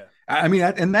safely. Yeah. I mean,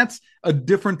 and that's a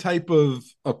different type of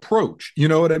approach, you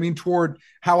know what I mean, toward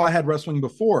how I had wrestling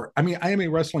before. I mean, I am a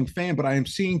wrestling fan, but I am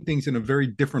seeing things in a very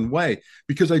different way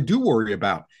because I do worry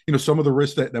about, some of the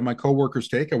risks that my coworkers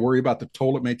take. I worry about the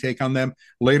toll it may take on them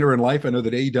later in life. I know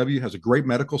that AEW has a great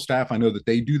medical staff. I know that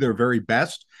they do their very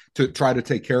best to try to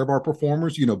take care of our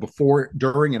performers, before,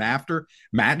 during, and after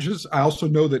matches. I also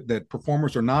know that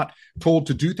performers are not told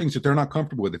to do things that they're not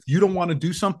comfortable with. If you don't want to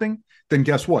do something, then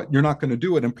guess what? You're not going to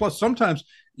do it. And plus, sometimes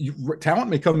talent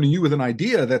may come to you with an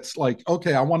idea that's like,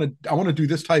 okay, I want to do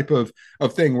this type of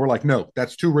thing. We're like, no,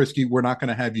 that's too risky. We're not going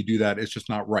to have you do that. It's just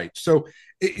not right. So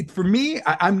for me,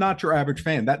 I'm not your average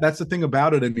fan. That's the thing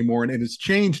about it anymore. And it's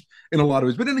changed in a lot of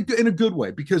ways, but in a good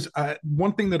way, because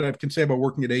one thing that I can say about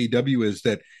working at AEW is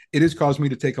that it has caused me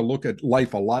to take a look at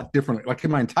life a lot differently, like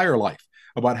in my entire life,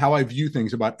 about how I view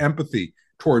things, about empathy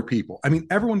toward people. I mean,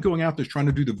 everyone going out there is trying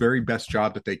to do the very best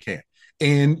job that they can.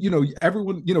 And,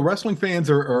 everyone, wrestling fans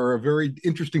are a very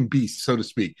interesting beast, so to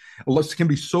speak. Can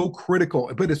be so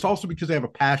critical, but it's also because they have a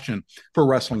passion for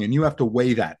wrestling, and you have to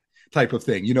weigh that type of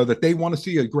thing, that they want to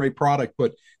see a great product,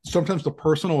 but sometimes the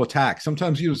personal attack,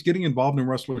 sometimes, just getting involved in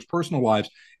wrestlers' personal lives,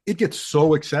 it gets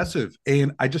so excessive.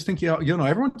 And I just think,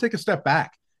 everyone take a step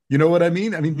back. You know what I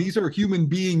mean? I mean, these are human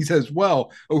beings as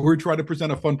well who are trying to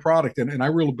present a fun product. And I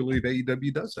really believe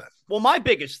AEW does that. Well, my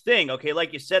biggest thing, okay,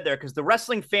 like you said there, because the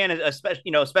wrestling fan,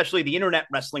 especially the internet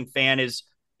wrestling fan, is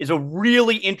a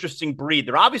really interesting breed.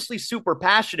 They're obviously super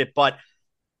passionate, but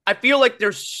I feel like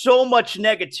there's so much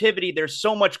negativity. There's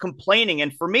so much complaining.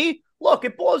 And for me, look,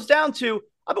 it boils down to,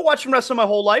 I've been watching wrestling my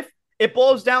whole life. It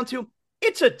boils down to,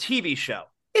 it's a TV show.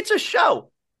 It's a show.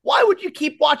 Why would you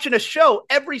keep watching a show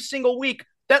every single week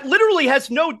that literally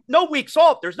has no weeks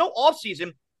off? There's no off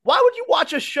season. Why would you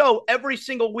watch a show every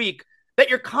single week that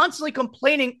you're constantly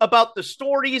complaining about the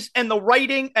stories and the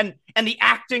writing and the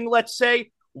acting, let's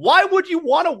say? Why would you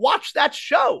want to watch that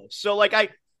show? So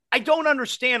I don't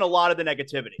understand a lot of the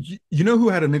negativity. You know who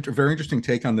had a very interesting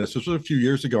take on this? This was a few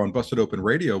years ago on Busted Open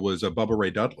Radio, was Bubba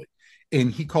Ray Dudley. And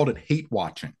he called it hate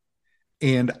watching.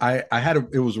 And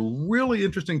it was a really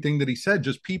interesting thing that he said,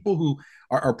 just people who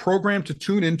are programmed to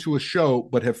tune into a show,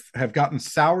 but have gotten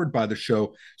soured by the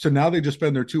show. So now they just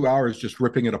spend their 2 hours just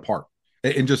ripping it apart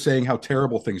and just saying how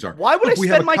terrible things are. Why would I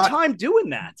spend my time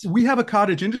doing that? We have a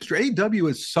cottage industry. AEW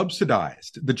has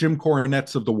subsidized the Jim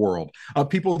Cornettes of the world,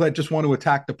 people that just want to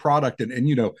attack the product and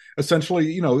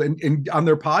essentially, and on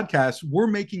their podcasts, we're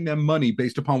making them money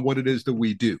based upon what it is that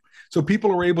we do. So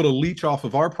people are able to leech off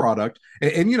of our product.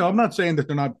 And I'm not saying that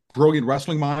they're not brilliant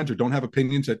wrestling minds or don't have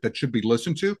opinions that should be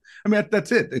listened to. I mean,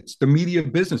 that's it. It's the media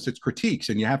business. It's critiques,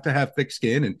 and you have to have thick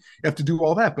skin and you have to do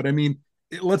all that. But I mean,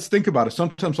 let's think about it.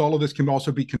 Sometimes all of this can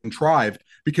also be contrived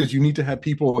because you need to have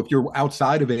people, if you're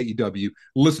outside of AEW,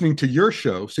 listening to your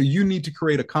show. So you need to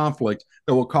create a conflict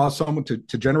that will cause someone to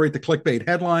generate the clickbait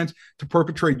headlines, to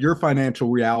perpetrate your financial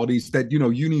realities that,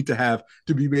 you need to have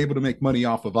to be able to make money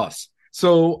off of us.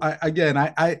 So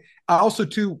I also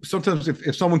too, sometimes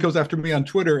if someone goes after me on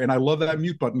Twitter, and I love that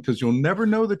mute button because you'll never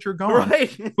know that you're gone.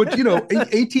 Right. But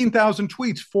 18,000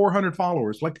 tweets, 400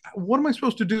 followers. Like, what am I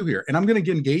supposed to do here? And I'm going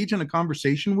to engage in a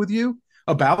conversation with you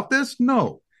about this?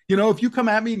 No. If you come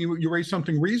at me and you raise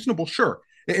something reasonable, sure.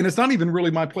 And it's not even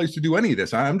really my place to do any of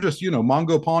this. I'm just,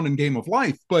 Mongo Pawn in Game of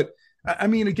Life. But I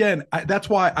mean, again, that's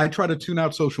why I try to tune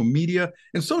out social media.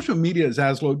 And social media is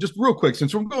Zaslow. Just real quick,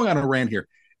 since we're going on a rant here,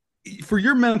 for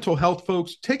your mental health,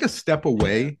 folks, take a step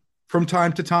away from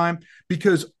time to time,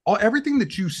 because everything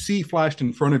that you see flashed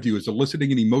in front of you is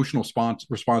eliciting an emotional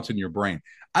response in your brain.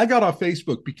 I got off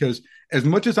Facebook because, as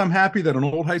much as I'm happy that an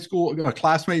old high school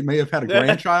classmate may have had a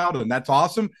grandchild, and that's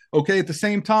awesome, okay, at the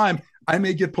same time, I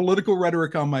may get political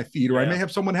rhetoric on my feed, or I may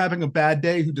have someone having a bad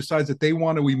day who decides that they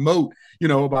want to emote,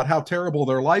 about how terrible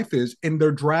their life is, and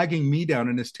they're dragging me down,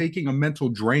 and it's taking a mental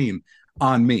drain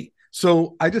on me.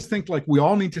 So I just think, like, we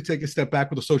all need to take a step back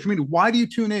with the social media. Why do you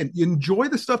tune in? You enjoy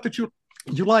the stuff that you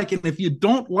like. And if you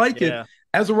don't like it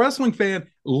as a wrestling fan,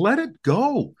 let it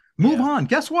go. Move on.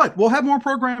 Guess what? We'll have more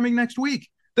programming next week.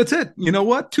 That's it. You know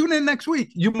what? Tune in next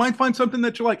week. You might find something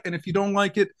that you like. And if you don't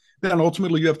like it, then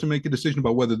ultimately you have to make a decision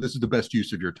about whether this is the best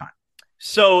use of your time.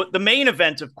 So the main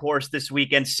event, of course, this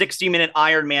weekend, 60-minute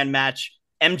Iron Man match,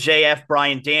 MJF,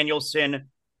 Bryan Danielson.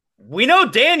 We know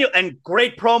Daniel, and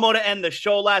great promo to end the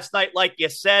show last night, like you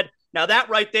said. Now that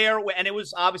right there, and it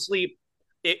was obviously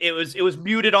it was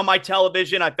muted on my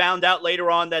television. I found out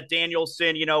later on that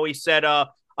Danielson, he said,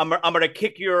 I'm gonna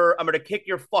kick your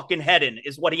fucking head in,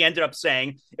 is what he ended up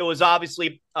saying. It was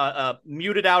obviously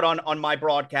muted out on my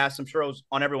broadcast. I'm sure it was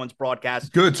on everyone's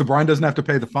broadcast. Good, so Brian doesn't have to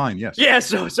pay the fine. Yes. Yeah.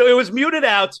 So it was muted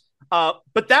out.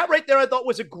 But that right there, I thought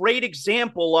was a great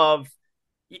example of.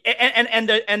 And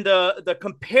the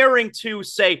comparing to,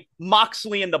 say,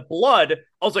 Moxley and the Blood,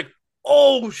 I was like,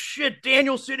 oh shit,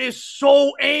 Danielson is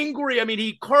so angry. I mean,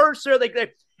 he cursed her.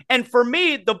 And for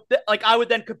me, I would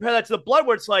then compare that to the Blood,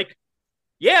 where it's like,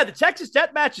 yeah, the Texas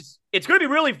Death Match it's going to be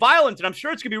really violent, and I'm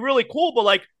sure it's going to be really cool. But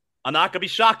like, I'm not going to be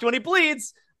shocked when he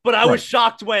bleeds. But I was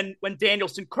shocked when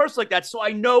Danielson cursed like that. So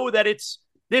I know that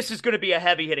this is going to be a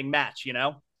heavy hitting match.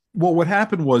 Well, what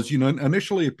happened was,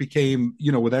 initially it became,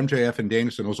 with MJF and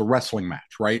Danielson, it was a wrestling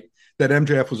match, right? That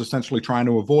MJF was essentially trying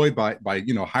to avoid by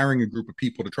hiring a group of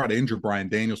people to try to injure Bryan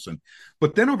Danielson.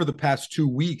 But then over the past 2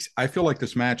 weeks, I feel like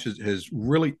this match has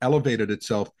really elevated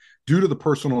itself due to the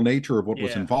personal nature of what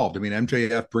was involved. I mean,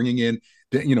 MJF bringing in,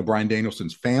 Bryan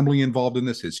Danielson's family involved in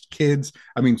this, his kids.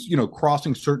 I mean,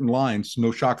 crossing certain lines,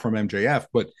 no shock from MJF,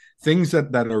 but things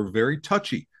that are very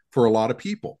touchy for a lot of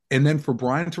people. And then for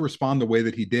Bryan to respond the way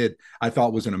that he did, I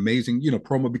thought was an amazing,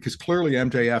 promo, because clearly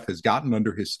MJF has gotten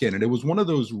under his skin. And it was one of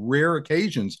those rare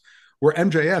occasions where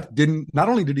MJF not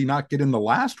only did he not get in the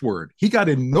last word, he got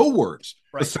in no words,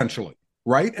 essentially.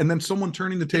 Right. And then someone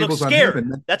turning the tables on him.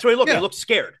 And that's where he looked. He looked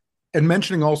scared. And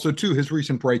mentioning also, too, his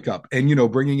recent breakup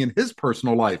and, bringing in his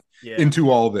personal life into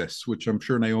all this, which I'm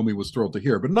sure Naomi was thrilled to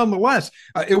hear. But nonetheless,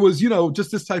 it was,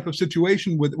 just this type of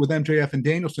situation with MJF and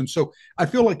Danielson. So I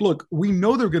feel like, look, we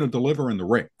know they're going to deliver in the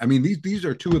ring. I mean, these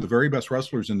are two of the very best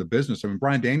wrestlers in the business. I mean,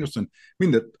 Bryan Danielson,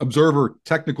 the Observer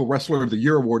Technical Wrestler of the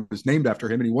Year award is named after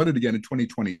him, and he won it again in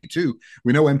 2022.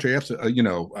 We know MJF's,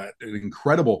 an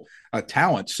incredible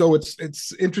talent. So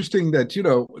it's interesting that,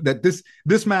 that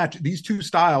this match, these two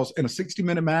styles, in a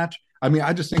 60-minute match, I mean,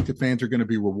 I just think that fans are going to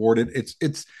be rewarded.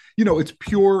 It's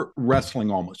pure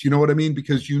wrestling almost. You know what I mean?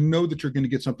 Because that you're going to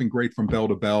get something great from bell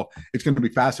to bell. It's going to be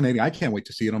fascinating. I can't wait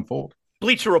to see it unfold.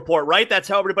 Bleacher Report, right? That's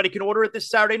how everybody can order it this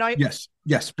Saturday night?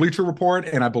 Yes. Bleacher Report.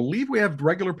 And I believe we have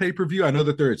regular pay-per-view. I know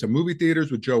that it's a movie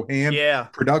theaters with Joe Ham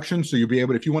production. So you'll be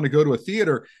able, if you want to go to a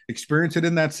theater, experience it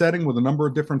in that setting with a number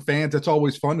of different fans. That's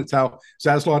always fun. It's how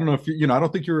Zaslow, I don't know if I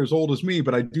don't think you're as old as me,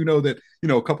 but I do know that,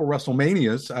 a couple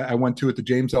WrestleManias I went to at the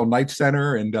James L. Knight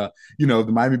Center, and,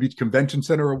 the Miami Beach Convention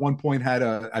Center at one point had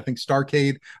I think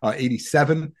Starrcade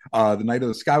 87, the Night of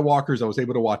the Skywalkers. I was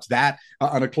able to watch that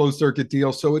on a closed circuit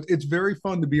deal. So it's very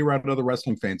fun to be around other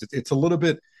wrestling fans. It's a little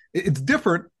bit, it's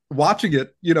different watching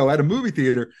it, at a movie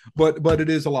theater, but it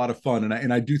is a lot of fun.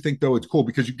 And I do think, though, it's cool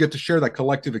because you get to share that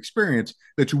collective experience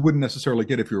that you wouldn't necessarily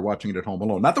get if you were watching it at home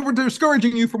alone. Not that we're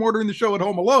discouraging you from ordering the show at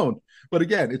home alone, but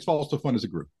again, it's also fun as a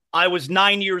group. I was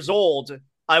 9 years old.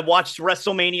 I watched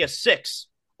WrestleMania 6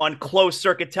 on closed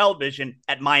circuit television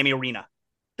at Miami Arena.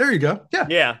 There you go.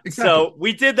 Yeah. Exactly. So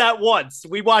we did that once.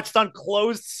 We watched on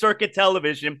closed circuit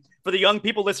television. For the young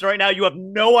people listening right now, you have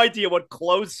no idea what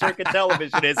closed circuit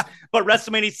television is. But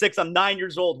WrestleMania 6, I'm 9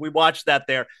 years old. We watched that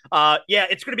there.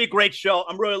 It's going to be a great show.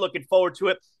 I'm really looking forward to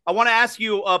it. I want to ask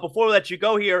you, before we let you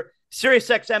go here,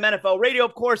 SiriusXM NFL Radio,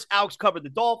 of course. Alex covered the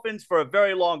Dolphins for a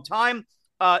very long time.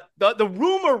 The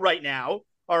rumor right now,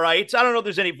 all right, I don't know if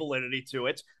there's any validity to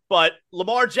it, but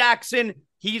Lamar Jackson,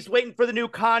 he's waiting for the new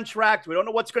contract. We don't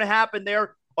know what's going to happen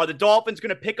there. Are the Dolphins going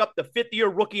to pick up the fifth-year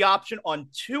rookie option on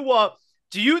Tua?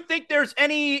 Do you think there's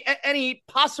any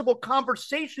possible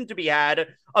conversation to be had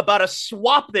about a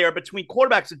swap there between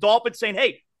quarterbacks? The Dolphins saying,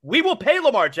 hey, we will pay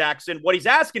Lamar Jackson what he's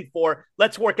asking for.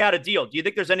 Let's work out a deal. Do you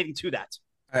think there's anything to that?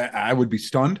 I would be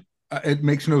stunned. It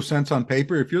makes no sense on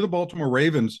paper. If you're the Baltimore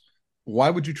Ravens, why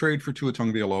would you trade for Tua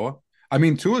Tagovailoa? I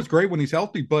mean, Tua's great when he's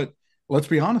healthy, but let's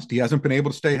be honest, he hasn't been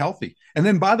able to stay healthy. And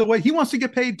then, by the way, he wants to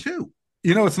get paid too.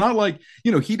 It's not like,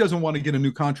 he doesn't want to get a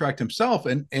new contract himself,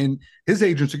 and his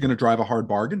agents are going to drive a hard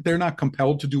bargain. They're not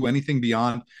compelled to do anything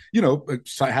beyond,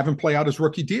 have him play out his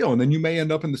rookie deal. And then you may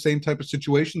end up in the same type of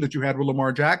situation that you had with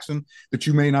Lamar Jackson, that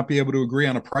you may not be able to agree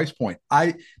on a price point.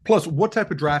 Plus, what type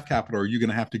of draft capital are you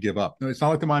going to have to give up? It's not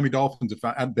like the Miami Dolphins.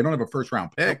 They don't have a first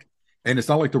round pick, and it's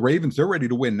not like the Ravens. They're ready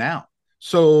to win now.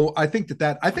 So I think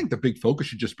I think the big focus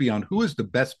should just be on who is the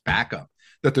best backup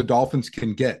that the Dolphins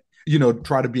can get.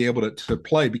 Try to be able to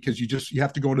play, because you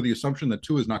have to go into the assumption that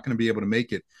Tua is not going to be able to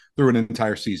make it through an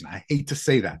entire season. I hate to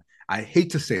say that.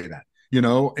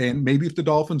 And maybe if the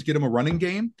Dolphins get him a running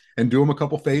game and do him a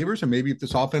couple favors, and maybe if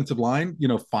this offensive line,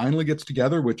 finally gets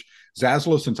together, which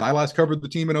Zaslow, since I last covered the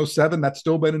team in 2007, that's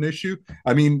still been an issue.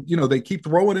 I mean, they keep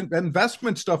throwing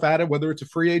investment stuff at it, whether it's a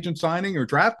free agent signing or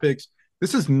draft picks.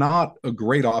 This is not a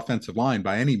great offensive line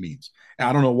by any means.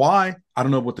 I don't know why. I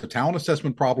don't know what the talent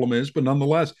assessment problem is, but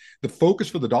nonetheless, the focus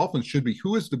for the Dolphins should be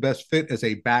who is the best fit as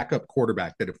a backup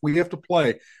quarterback, that if we have to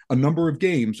play a number of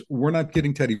games, we're not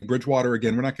getting Teddy Bridgewater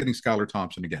again. We're not getting Skylar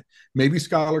Thompson again. Maybe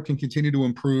Skylar can continue to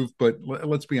improve, but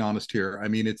let's be honest here. I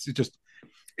mean, it's just,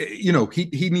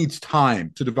 he needs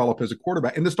time to develop as a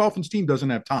quarterback, and this Dolphins team doesn't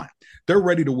have time. They're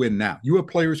ready to win now. You have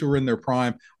players who are in their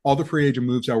prime. All the free agent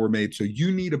moves that were made. So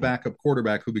you need a backup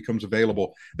quarterback who becomes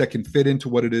available that can fit into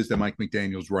what it is that Mike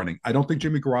McDaniel's running. I don't think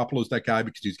Jimmy Garoppolo is that guy,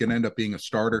 because he's going to end up being a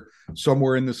starter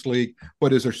somewhere in this league.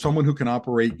 But is there someone who can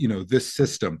operate, this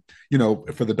system,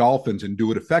 for the Dolphins and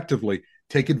do it effectively?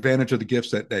 Take advantage of the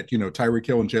gifts that Tyreek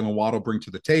Hill and Jalen Waddle bring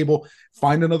to the table.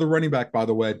 Find another running back, by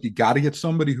the way. You got to get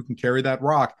somebody who can carry that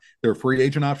rock. There are free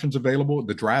agent options available,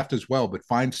 the draft as well, but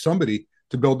find somebody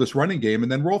to build this running game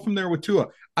and then roll from there with Tua.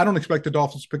 I don't expect the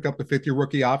Dolphins to pick up the fifth-year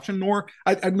rookie option, nor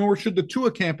should the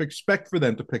Tua camp expect for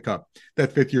them to pick up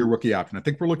that fifth-year rookie option. I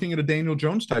think we're looking at a Daniel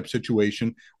Jones type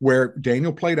situation where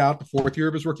Daniel played out the fourth year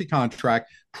of his rookie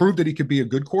contract, proved that he could be a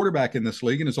good quarterback in this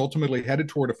league, and is ultimately headed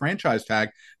toward a franchise tag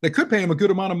that could pay him a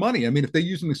good amount of money. I mean, if they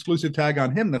use an exclusive tag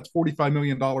on him, that's $45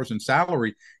 million in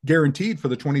salary guaranteed for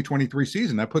the 2023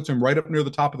 season. That puts him right up near the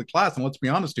top of the class. And let's be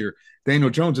honest here, Daniel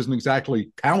Jones isn't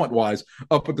exactly talent-wise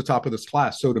up at the top of this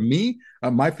class. So to me,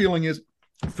 my feeling is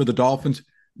for the Dolphins,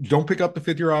 don't pick up the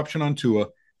fifth-year option on Tua.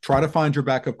 Try to find your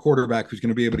backup quarterback who's going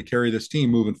to be able to carry this team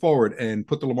moving forward and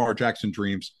put the Lamar Jackson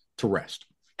dreams to rest.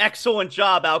 Excellent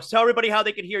job, Alex. Tell everybody how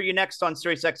they can hear you next on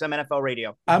SiriusXM NFL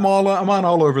Radio. I'm on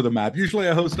all over the map. Usually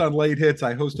I host on late hits.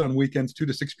 I host on weekends, 2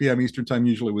 to 6 p.m. Eastern time,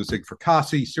 usually with Zig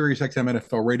Fracassi, SiriusXM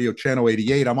NFL Radio, Channel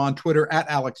 88. I'm on Twitter at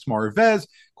Alex Marvez.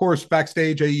 Of course,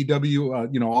 backstage,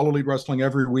 AEW, All Elite Wrestling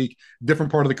every week,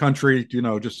 different part of the country,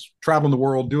 just traveling the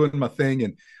world, doing my thing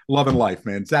and loving life,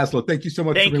 man. Zaslow, thank you so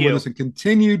much for being with us, and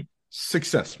continued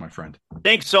success, my friend.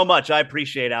 Thanks so much. I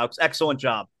appreciate it, Alex. Excellent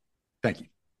job. Thank you.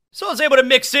 So I was able to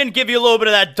mix in, give you a little bit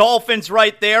of that Dolphins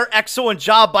right there. Excellent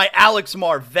job by Alex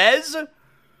Marvez.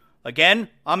 Again,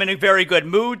 I'm in a very good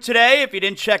mood today. If you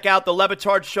didn't check out the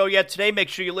LeBatard Show yet today, make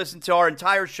sure you listen to our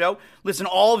entire show. Listen to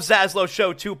all of Zaslow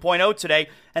Show 2.0 today,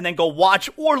 and then go watch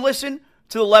or listen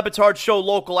to the LeBatard Show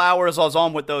local hours. I was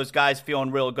on with those guys,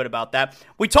 feeling real good about that.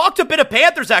 We talked a bit of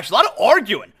Panthers, actually. A lot of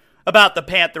arguing about the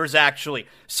Panthers, actually.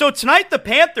 So tonight, the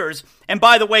Panthers, and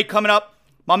by the way, coming up,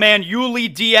 my man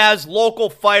Yuli Diaz, local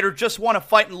fighter, just won a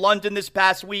fight in London this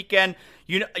past weekend.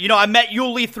 You know, I met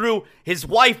Yuli through his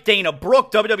wife, Dana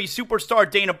Brooke, WWE superstar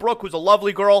Dana Brooke, who's a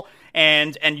lovely girl,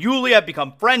 and Yuli I've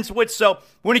become friends with. So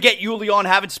we're going to get Yuli on.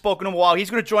 Haven't spoken to him in a while. He's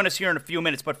going to join us here in a few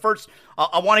minutes. But first,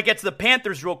 I want to get to the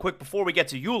Panthers real quick before we get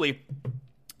to Yuli.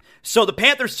 So the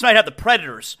Panthers tonight have the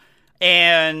Predators,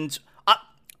 and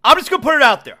I'm just going to put it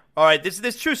out there. All right, this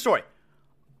is true story.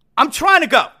 I'm trying to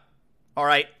go. All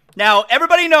right. Now,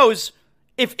 everybody knows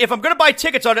if I'm going to buy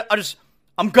tickets,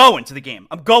 I'm going to the game.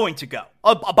 I'm going to go.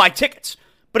 I'll buy tickets.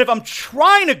 But if I'm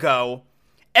trying to go,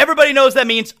 everybody knows that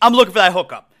means I'm looking for that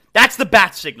hookup. That's the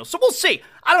bat signal. So we'll see.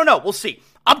 I don't know. We'll see.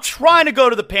 I'm trying to go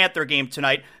to the Panther game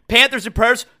tonight. Panthers and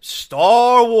Predators,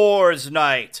 Star Wars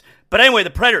night. But anyway, the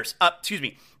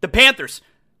Panthers,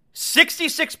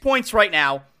 66 points right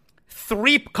now,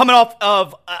 3 coming off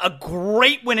of a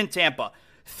great win in Tampa.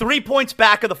 3 points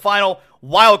back of the final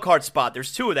wild card spot.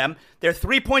 There's 2 of them. They're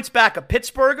 3 points back of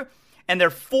Pittsburgh, and they're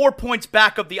 4 points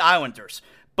back of the Islanders.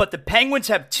 But the Penguins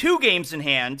have 2 games in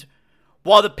hand,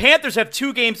 while the Panthers have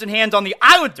 2 games in hand on the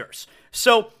Islanders.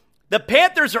 So The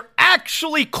Panthers are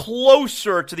actually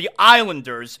closer to the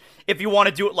Islanders, if you want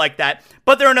to do it like that.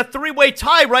 But they're in a three-way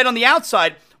tie right on the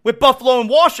outside with Buffalo and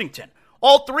Washington.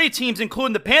 All three teams,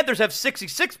 including the Panthers, have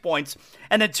 66 points.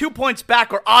 And then 2 points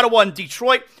back are Ottawa and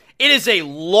Detroit. It is a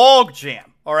log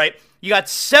jam, all right? You got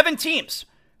 7 teams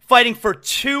fighting for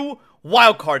 2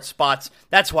 wildcard spots.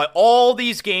 That's why all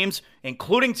these games,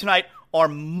 including tonight, are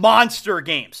monster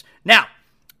games. Now,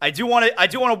 I do want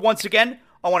to once again,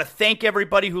 I want to thank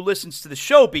everybody who listens to the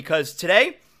show because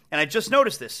today, and I just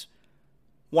noticed this,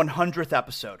 100th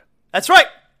episode. That's right.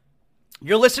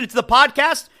 You're listening to the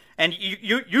podcast, and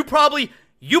you probably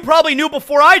knew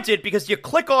before I did because you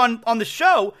click on the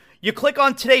show, you click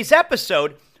on today's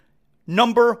episode,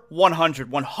 number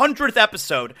 100, 100th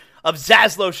episode of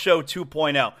Zaslow Show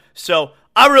 2.0. So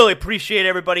I really appreciate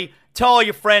everybody. Tell all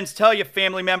your friends, tell your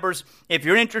family members. If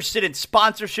you're interested in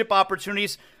sponsorship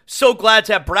opportunities, so glad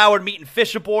to have Broward Meat and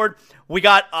Fish aboard. We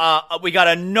got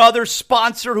another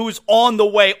sponsor who's on the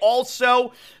way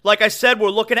also. Like I said, we're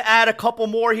looking to add a couple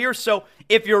more here. So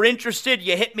if you're interested,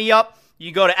 you hit me up.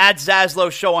 You go to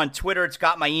 @Zaslow Show on Twitter. It's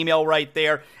got my email right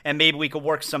there, and maybe we could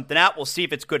work something out. We'll see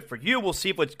if it's good for you. We'll see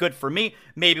if it's good for me.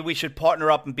 Maybe we should partner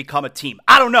up and become a team.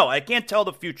 I don't know. I can't tell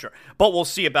the future, but we'll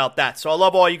see about that. So I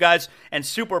love all you guys, and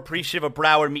super appreciative of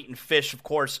Broward Meat and Fish, of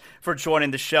course, for joining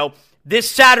the show. This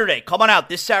Saturday, come on out.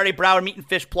 This Saturday, Broward Meat and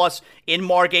Fish Plus in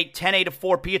Margate, 10 a to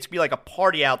 4 p. It's going to be like a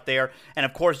party out there. And,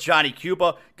 of course, Johnny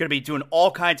Cuba going to be doing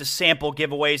all kinds of sample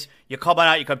giveaways. You come on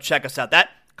out. You come check us out.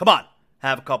 Come on.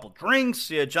 Have a couple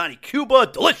drinks. Johnny Cuba,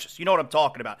 delicious. You know what I'm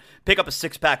talking about. Pick up a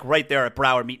 6-pack right there at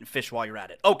Broward Meat and Fish while you're at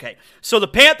it. Okay, so the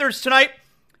Panthers tonight,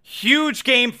 huge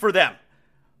game for them.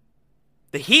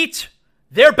 The Heat,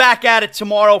 they're back at it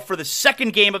tomorrow for the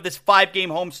second game of this 5-game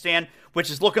homestand, which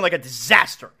is looking like a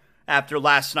disaster after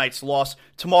last night's loss.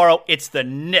 Tomorrow, it's the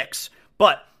Knicks.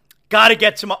 But got to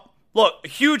get to look, a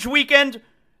huge weekend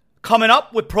coming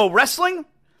up with pro wrestling.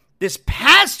 This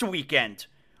past weekend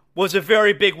was a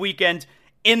very big weekend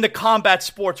in the combat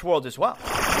sports world as well.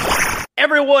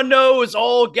 Everyone knows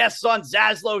all guests on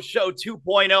Zaslow Show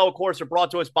 2.0, of course, are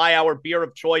brought to us by our beer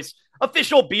of choice,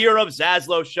 official beer of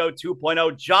Zaslow Show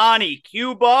 2.0, Johnny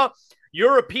Cuba.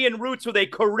 European roots with a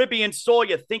Caribbean soul.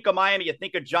 You think of Miami, you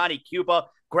think of Johnny Cuba.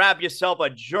 Grab yourself a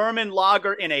German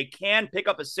lager in a can. Pick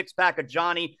up a 6-pack of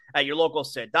Johnny at your local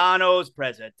Sedano's,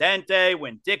 Presidente,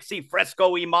 Winn-Dixie,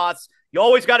 Fresco y Mas. You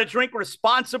always got to drink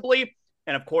responsibly.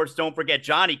 And, of course, don't forget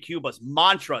Johnny Cuba's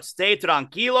mantra, stay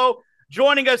tranquilo.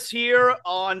 Joining us here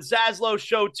on Zaslow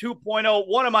Show 2.0,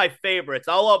 one of my favorites.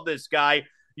 I love this guy,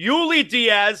 Yuli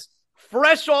Diaz,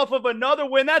 fresh off of another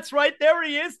win. That's right, there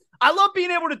he is. I love being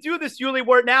able to do this, Yuli,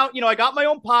 where now, I got my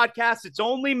own podcast. It's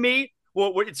only me.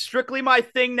 It's strictly my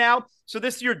thing now. So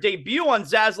this is your debut on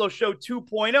Zaslow Show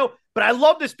 2.0. But I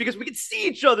love this because we can see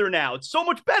each other now. It's so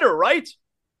much better, right?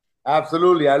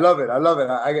 Absolutely. I love it.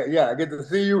 I get to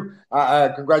see you.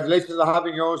 Congratulations on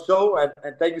having your own show.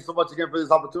 And thank you so much again for this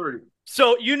opportunity.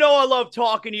 So, I love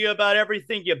talking to you about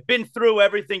everything you've been through,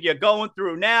 everything you're going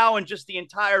through now, and just the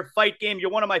entire fight game.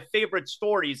 You're one of my favorite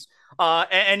stories.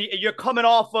 And you're coming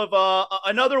off of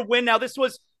another win. Now, this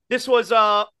was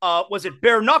it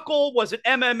bare knuckle? Was it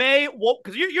MMA?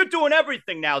 Because you're doing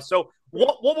everything now. So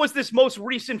what was this most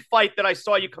recent fight that I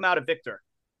saw you come out a victor?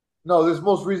 No, this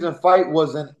most recent fight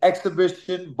was an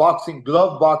exhibition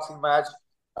glove boxing match.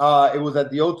 It was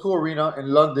at the O2 Arena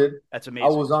in London. That's amazing.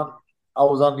 I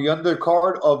was on the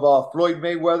undercard of Floyd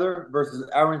Mayweather versus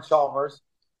Aaron Chalmers.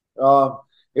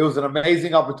 It was an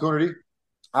amazing opportunity.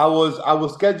 I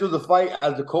was scheduled to fight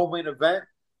as the co-main event,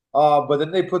 but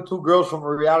then they put 2 girls from a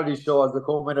reality show as the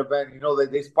co-main event.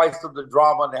 They spiced up the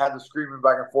drama and they had the screaming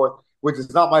back and forth, which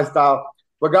is not my style.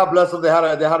 But God bless them. They had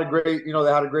a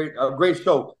great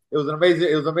show. It was an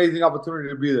amazing opportunity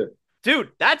to be there.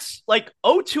 Dude, that's like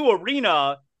O2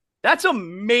 Arena. That's a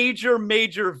major,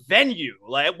 major venue.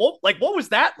 What was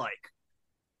that like?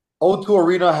 O2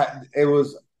 Arena, it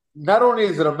was, not only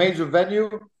is it a major venue,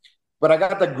 but I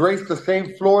got to grace the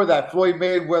same floor that Floyd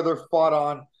Mayweather fought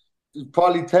on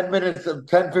probably 15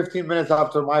 minutes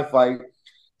after my fight.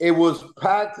 It was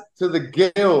packed to the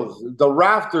gills, the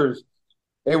rafters.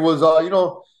 It was,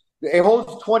 it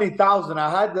holds 20,000. I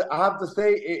have to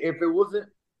say, if it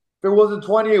wasn't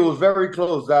 20, it was very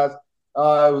close. It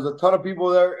was a ton of people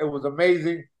there. It was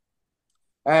amazing,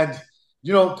 and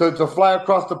to fly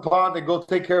across the pond and go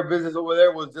take care of business over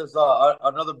there was just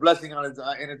another blessing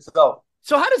in itself.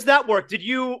 So how does that work? Did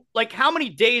you how many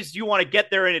days do you want to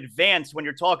get there in advance when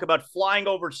you're talking about flying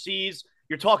overseas?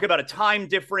 You're talking about a time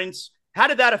difference. How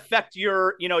did that affect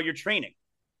your training?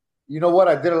 You know what?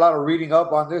 I did a lot of reading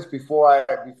up on this before I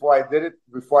did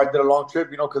a long trip,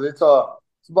 because it's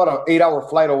about an 8-hour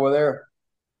flight over there.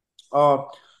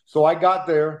 So I got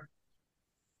there.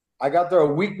 I got there a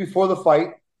week before the fight.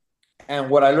 And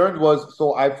what I learned was,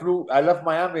 so I left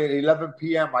Miami at 11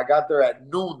 p.m. I got there at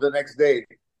noon the next day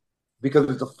because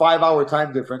it's a 5-hour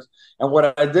time difference. And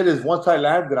what I did is once I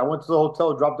landed, I went to the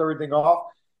hotel, dropped everything off,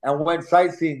 and went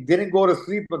sightseeing. Didn't go to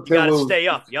sleep until you gotta stay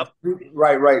up. Yep.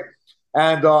 Right.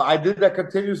 And I did that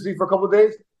continuously for a couple of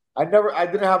days. I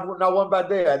didn't have not one bad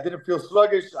day. I didn't feel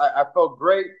sluggish. I felt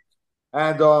great.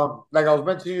 And like I was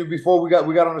mentioning you before we got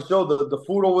on the show, the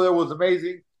food over there was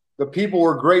amazing. The people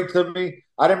were great to me.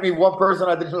 I didn't meet one person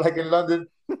I didn't like in London.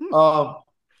 A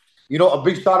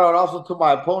big shout out also to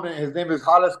my opponent. His name is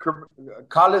Khalis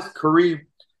Kareem.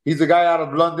 He's a guy out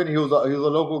of London. He was a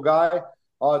local guy,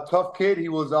 tough kid. He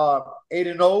was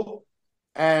 8-0,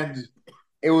 and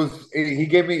he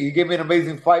gave me an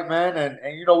amazing fight, man. And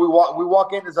we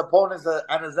walk in as opponents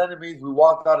and as enemies. We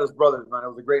walked out as brothers, man. It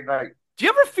was a great night. Do you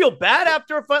ever feel bad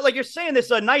after a fight? Like you're saying, this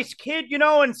is a nice kid,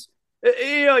 and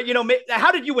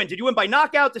how did you win? Did you win by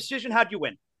knockout decision? How did you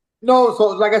win? No, so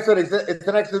like I said, it's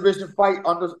an exhibition fight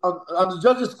on the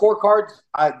judges' scorecards.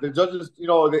 The judges,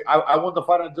 I won the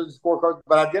fight on the judges' scorecards.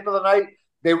 But at the end of the night,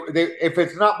 they if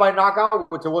it's not by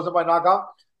knockout, which it wasn't by knockout,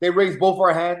 they raise both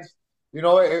our hands.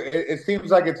 It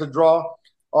seems like it's a draw.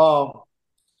 Because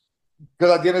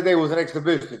at the end of the day, it was an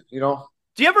exhibition. Do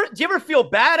you ever feel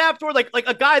bad afterward? Like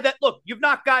a guy that, look, you've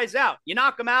knocked guys out. You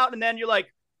knock them out, and then you're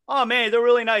like, oh man, they're a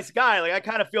really nice guy. Like I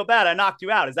kind of feel bad. I knocked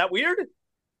you out. Is that weird?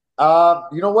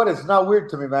 You know what? It's not weird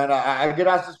to me, man. I get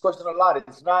asked this question a lot.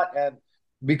 It's not, and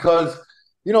because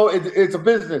it's a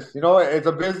business. It's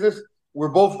a business. We're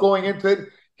both going into it.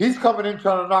 He's coming in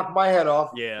trying to knock my head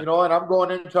off. Yeah. And I'm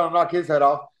going in trying to knock his head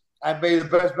off. And may the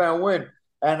best man win.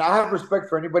 And I have respect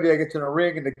for anybody that gets in a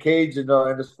ring, in the cage, in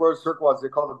the square circle, as they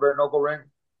call the bare knuckle ring.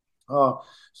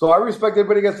 So I respect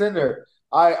everybody that gets in there.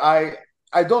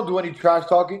 I don't do any trash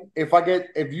talking.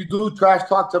 If you do trash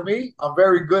talk to me, I'm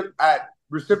very good at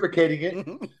reciprocating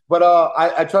it. But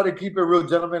I try to keep it real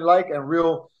gentleman-like and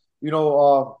real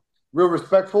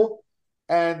respectful.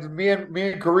 And me and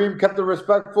Kareem kept it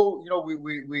respectful. We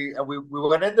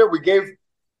went in there.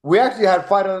 We actually had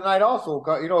fight of the night also.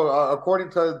 According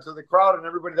to the crowd and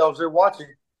everybody that was there watching,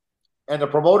 and the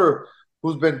promoter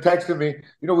who's been texting me.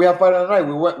 We had fight of the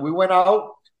night. We went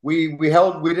out. We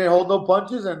didn't hold no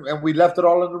punches, and we left it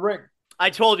all in the ring. I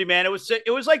told you, man, it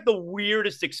was like the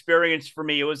weirdest experience for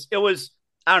me. It was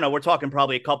I don't know, we're talking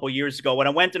probably a couple years ago when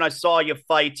I went and I saw you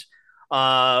fight.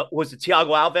 Was it Thiago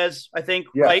Alves, I think,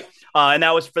 yes. Right? And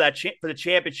that was for the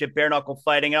championship bare knuckle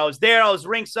fighting. And I was there, I was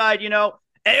ringside, an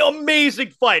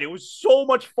amazing fight. It was so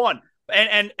much fun.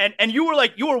 And you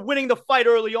were winning the fight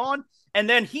early on, and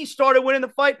then he started winning the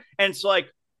fight, and it's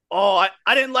like, oh,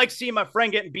 I didn't like seeing my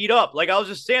friend getting beat up. Like I was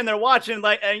just standing there watching,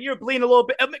 and you're bleeding a little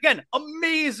bit. Again,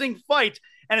 amazing fight.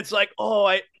 And it's like, oh,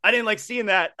 I didn't like seeing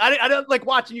that. I didn't like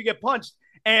watching you get punched.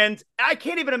 And I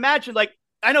can't even imagine, like,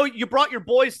 I know you brought your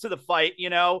boys to the fight,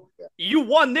 you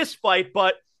won this fight,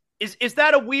 but is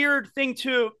that a weird thing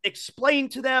to explain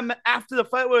to them after the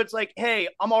fight where it's like, hey,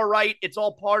 I'm all right. It's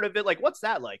all part of it. Like, what's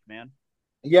that like, man?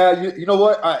 Yeah, you know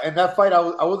what? In that fight,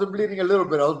 I wasn't bleeding a little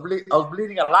bit. I was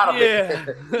bleeding a lot of it.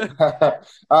 That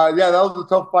was a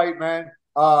tough fight, man.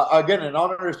 Again, an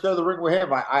honor to share the ring with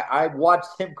him. I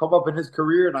watched him come up in his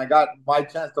career, and I got my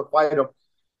chance to fight him.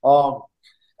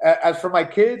 As for my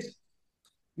kids,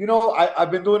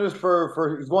 I've been doing this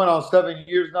for it's going on 7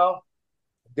 years now.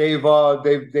 They've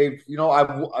thank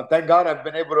God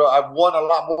I've won a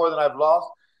lot more than I've lost.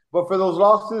 But for those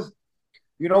losses,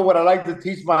 what I like to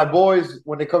teach my boys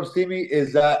when they come see me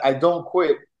is that I don't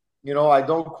quit. I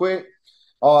don't quit.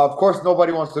 Of course,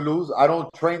 nobody wants to lose. I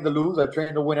don't train to lose. I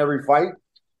train to win every fight.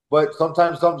 But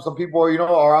sometimes some people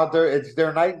are out there. It's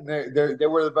their night, and they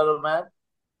were the better man.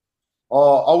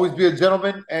 Always be a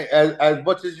gentleman. As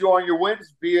much as you are on your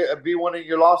wins, be one in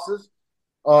your losses.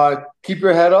 Keep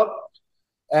your head up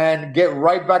and get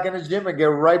right back in the gym and get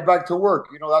right back to work.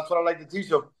 That's what I like to teach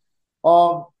them.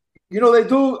 They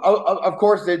do. Of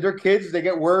course, they're kids. They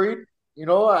get worried.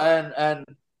 And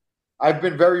I've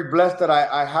been very blessed that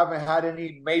I haven't had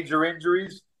any major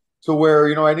injuries to where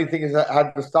anything has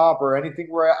had to stop or anything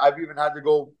where I've even had to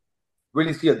go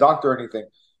really see a doctor or anything.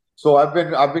 So I've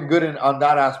been good on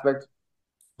that aspect.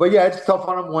 But yeah, it's tough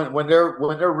on them when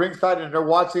they're ringside and they're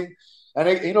watching, and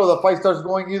the fight starts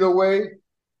going either way.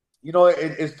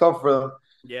 It's tough for them.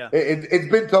 Yeah,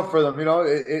 it's been tough for them.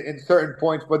 In certain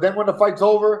points. But then when the fight's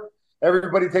over,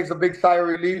 everybody takes a big sigh of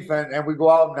relief, and we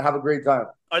go out and have a great time.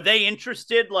 Are they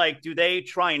interested? Like, do they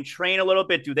try and train a little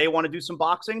bit? Do they want to do some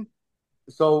boxing?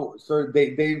 So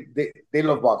they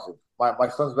love boxing. My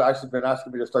son's actually been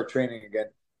asking me to start training again.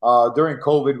 During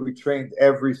COVID, we trained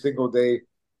every single day.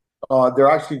 They're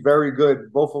actually very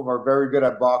good. Both of them are very good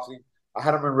at boxing. I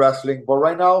had them in wrestling, but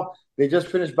right now they just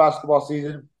finished basketball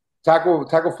season. Tackle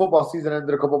football season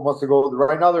ended a couple of months ago.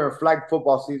 Right now they're in flag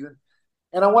football season,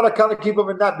 and I want to kind of keep them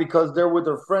in that because they're with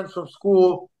their friends from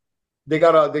school. They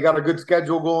got a good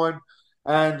schedule going,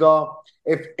 and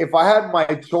if I had my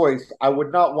choice, I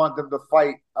would not want them to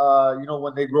fight.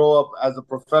 When they grow up as a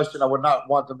profession, I would not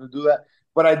want them to do that.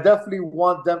 But I definitely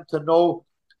want them to know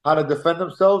how to defend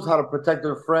themselves, how to protect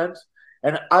their friends.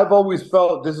 And I've always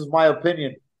felt, this is my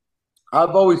opinion,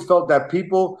 I've always felt that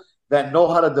people that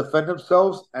know how to defend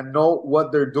themselves and know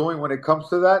what they're doing when it comes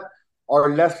to that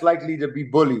are less likely to be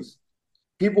bullies.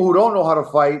 People who don't know how to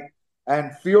fight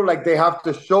and feel like they have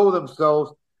to show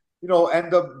themselves,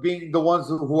 end up being the ones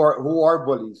who are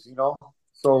bullies,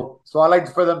 So I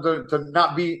like for them to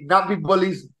not be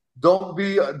bullies. Don't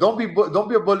be a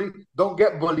bully. Don't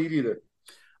get bullied either.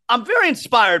 I'm very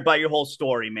inspired by your whole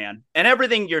story, man, and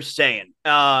everything you're saying.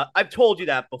 I've told you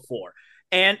that before.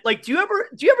 And do you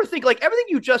ever think everything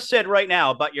you just said right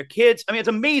now about your kids? I mean, it's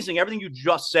amazing everything you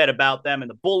just said about them and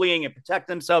the bullying and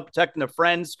protecting themselves, protecting their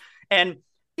friends, and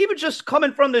even just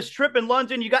coming from this trip in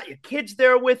London, you got your kids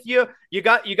there with you. You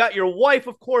got your wife,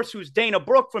 of course, who's Dana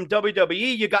Brooke from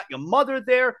WWE. You got your mother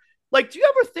there. Do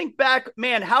you ever think back,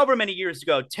 man, however many years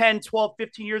ago, 10, 12,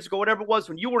 15 years ago, whatever it was,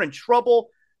 when you were in trouble?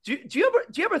 Do you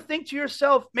ever think to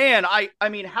yourself, man, I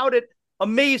mean,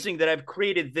 amazing that I've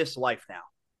created this life now?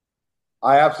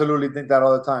 I absolutely think that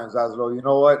all the time, Zaslow. You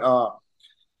know what?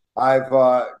 I've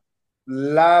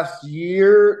last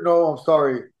year, no, I'm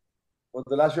sorry. Was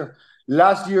the last year?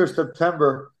 Last year,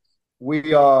 September, we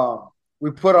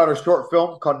put out a short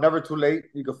film called Never Too Late.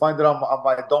 You can find it on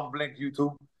my Don't Blink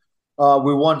YouTube.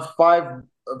 We won five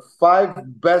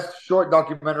best short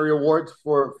documentary awards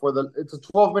it's a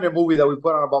 12-minute movie that we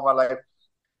put on about my life.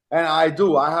 And I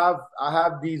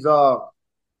have these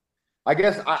I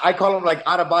guess I call them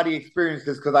out of body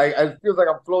experiences because I feel like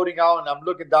I'm floating out and I'm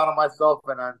looking down on myself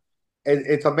and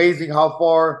it's amazing how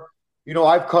far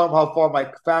I've come, how far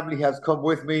my family has come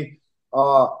with me.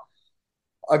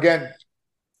 Again,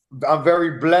 I'm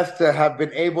very blessed to have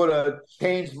been able to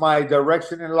change my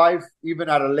direction in life, even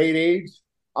at a late age.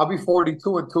 I'll be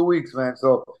 42 in 2 weeks, man.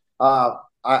 So I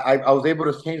was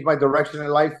able to change my direction in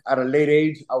life at a late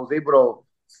age. I was able to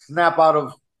snap out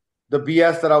of the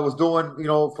BS that I was doing,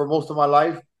 for most of my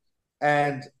life.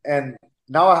 And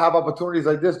now I have opportunities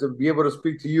like this to be able to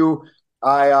speak to you.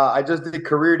 I just did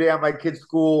career day at my kid's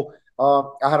school.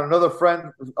 I had another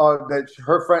friend that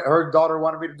her daughter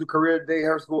wanted me to do career day at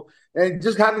her school, and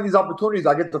just having these opportunities,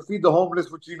 I get to feed the homeless,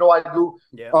 which I do.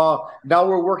 Yeah. Now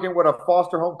we're working with a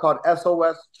foster home called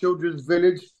SOS Children's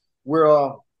Village.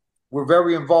 We're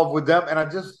very involved with them, and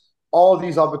all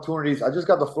these opportunities. I just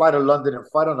got to fly to London and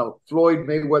fight on a Floyd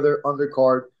Mayweather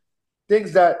undercard.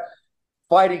 Things that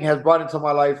fighting has brought into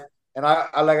my life. And I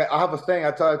have a saying.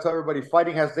 I tell everybody,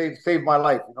 fighting has saved my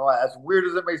life. As weird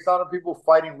as it may sound to people,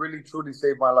 fighting really truly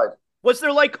saved my life. Was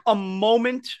there a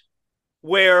moment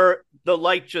where the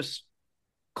light just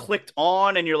clicked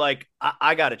on and you're like,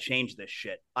 I got to change this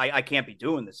shit. I can't be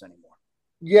doing this anymore.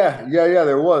 Yeah.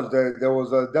 There was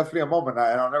definitely a moment,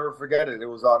 and I'll never forget it. It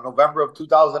was November of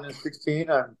 2016,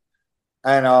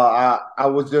 and I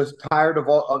was just tired of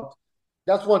all.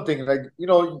 That's one thing.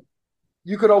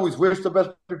 You could always wish the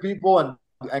best for people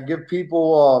and give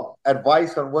people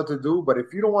advice on what to do, but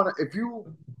if you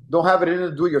don't have it in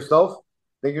to do it yourself,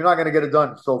 then you're not going to get it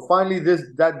done. So finally,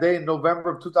 that day in November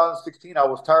of 2016, I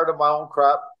was tired of my own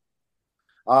crap.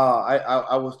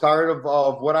 I was tired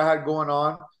of what I had going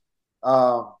on.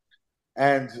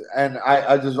 And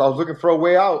I was looking for a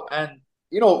way out, and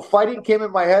fighting came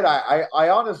in my head. I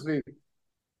honestly,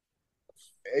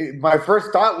 my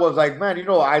first thought was man,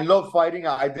 I love fighting.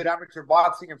 I did amateur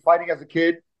boxing and fighting as a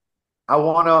kid. I'm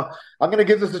gonna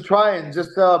give this a try and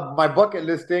just my bucket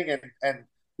list thing and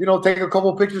take a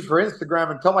couple pictures for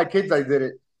Instagram and tell my kids I did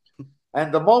it.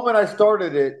 And the moment I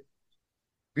started it,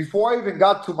 before I even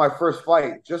got to my first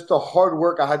fight, just the hard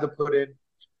work I had to put in.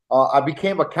 I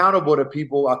became accountable to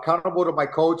people, accountable to my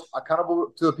coach,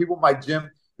 accountable to the people in my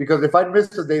gym. Because if I'd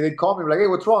missed a day, they'd call me like, "Hey,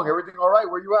 what's wrong? Everything all right?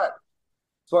 Where you at?"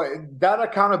 So that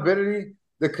accountability,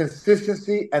 the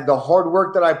consistency, and the hard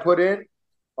work that I put in,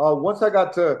 once I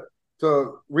got to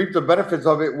reap the benefits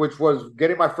of it, which was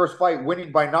getting my first fight,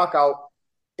 winning by knockout,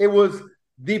 it was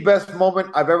the best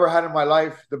moment I've ever had in my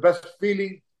life, the best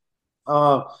feeling.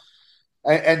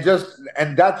 And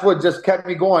that's what just kept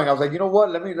me going. I was like, you know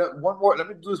what? Let me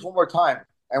do this one more time.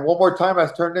 And one more time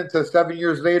has turned into 7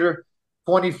 years later,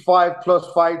 25 plus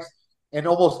fights in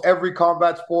almost every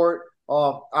combat sport.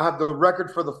 I have the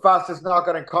record for the fastest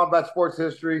knockout in combat sports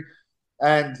history,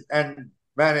 and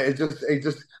man, it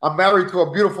just I'm married to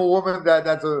a beautiful woman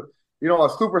that's a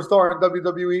superstar in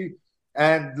WWE,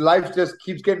 and life just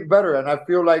keeps getting better. And I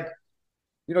feel like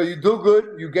you do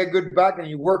good, you get good back, and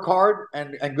you work hard,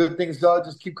 and good things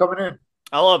just keep coming in.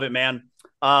 I love it, man.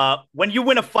 When you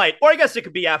win a fight, or I guess it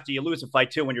could be after you lose a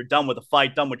fight too, when you're done with a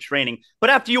fight, done with training. But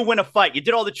after you win a fight, you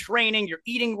did all the training, you're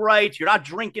eating right, you're not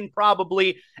drinking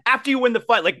probably. After you win the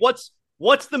fight, like what's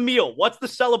the meal? What's the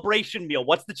celebration meal?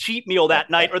 What's the cheat meal that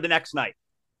night or the next night?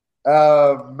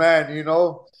 Man,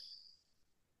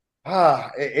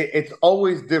 it's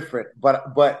always different. But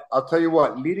I'll tell you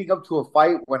what, leading up to a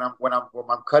fight, when I'm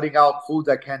cutting out foods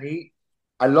I can't eat,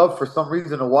 I love for some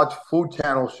reason to watch food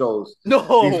channel shows.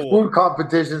 No. These food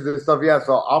competitions and stuff. Yeah,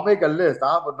 so I'll make a list.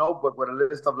 I have a notebook with a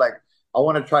list of like, I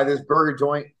want to try this burger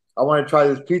joint. I want to try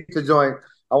this pizza joint.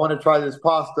 I want to try this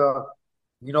pasta,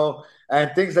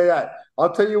 and things like that.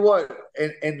 I'll tell you what,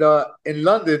 in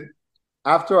London,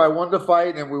 after I won the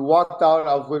fight and we walked out,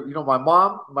 I was with, my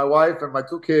mom, my wife, and my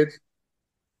 2 kids.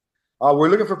 We're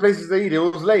looking for places to eat. It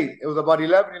was late. It was about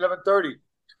 11:30.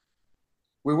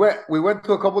 We went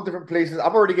to a couple of different places.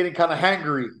 I'm already getting kind of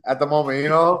hangry at the moment,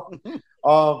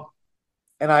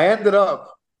 and I ended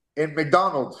up in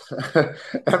McDonald's. And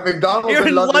McDonald's you're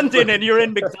in London and you're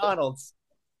in McDonald's.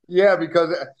 Yeah,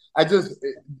 because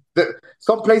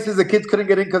some places the kids couldn't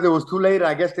get in because it was too late, and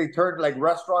I guess they turned like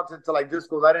restaurants into like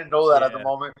discos. I didn't know that at the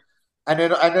moment. And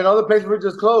then other places were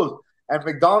just closed. And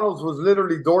McDonald's was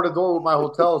literally door to door with my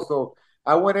hotel. So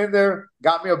I went in there,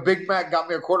 got me a Big Mac, got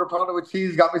me a quarter pounder with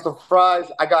cheese, got me some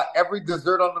fries. I got every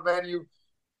dessert on the menu,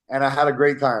 and I had a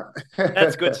great time.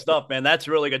 That's good stuff, man. That's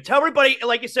really good. Tell everybody,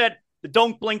 like you said, the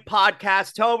Don't Blink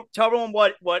podcast. Tell everyone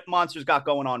what Monster's got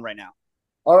going on right now.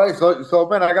 All right, so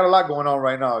man, I got a lot going on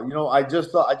right now. I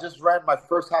just ran my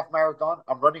first half marathon.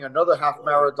 I'm running another half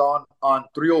marathon on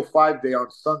 305 day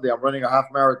on Sunday. I'm running a half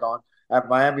marathon at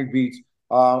Miami Beach.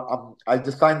 I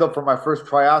just signed up for my first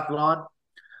triathlon.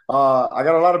 I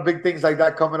got a lot of big things like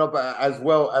that coming up as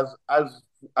well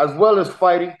as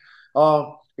fighting.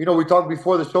 We talked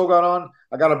before the show got on.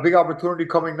 I got a big opportunity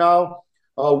coming now.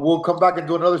 We'll come back and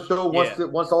do another show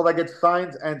once all that gets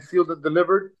signed and sealed and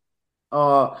delivered.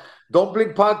 Don't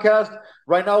Blink podcast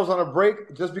right now is on a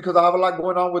break just because I have a lot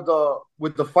going on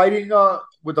with the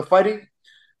fighting.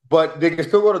 But they can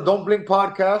still go to Don't Blink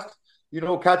podcast.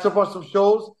 Catch up on some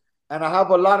shows, and I have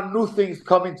a lot of new things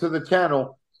coming to the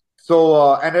channel.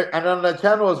 So and on the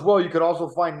channel as well, you can also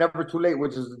find Never Too Late,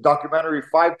 which is a documentary,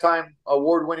 5-time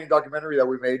award-winning documentary that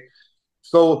we made.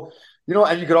 So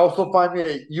and you can also find me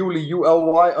at Uly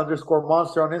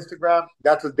 _monster on Instagram.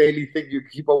 That's a daily thing. You can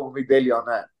keep up with me daily on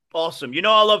that. Awesome.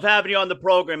 I love having you on the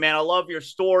program, man. I love your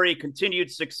story,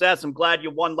 continued success. I'm glad you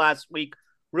won last week.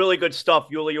 Really good stuff,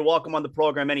 Uly. You're welcome on the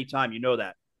program anytime. You know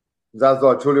that.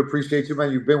 Zazo, I truly appreciate you,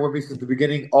 man. You've been with me since the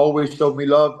beginning. Always showed me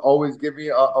love. Always give me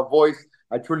a voice.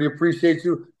 I truly appreciate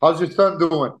you. How's your son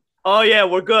doing? Oh, yeah,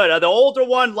 we're good. The older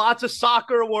one, lots of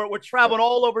soccer. We're traveling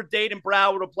all over Dade and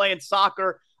Broward. We're playing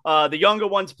soccer. The younger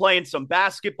one's playing some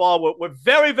basketball. We're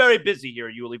very, very busy here,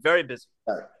 Uly. Very busy.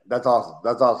 That's awesome.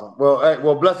 That's awesome.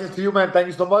 Well, blessings to you, man. Thank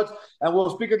you so much. And we'll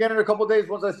speak again in a couple of days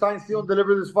once I sign, seal, and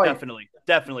deliver this fight.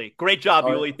 Definitely. Great job,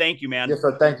 Uly. Right. Thank you, man. Yes,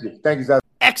 sir. Thank you. Thank you, Zach.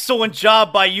 Excellent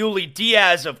job by Uly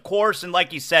Diaz, of course. And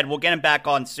like you said, we'll get him back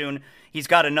on soon. He's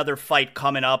got another fight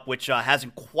coming up, which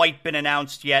hasn't quite been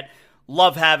announced yet.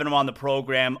 Love having him on the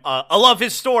program. I love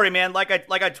his story, man. Like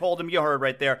I told him, you heard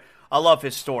right there. I love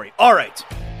his story. All right.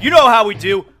 You know how we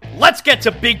do. Let's get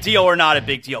to big deal or not a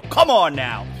big deal. Come on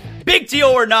now. Big deal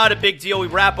or not a big deal. We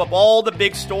wrap up all the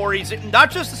big stories,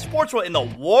 not just the sports world, in the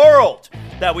world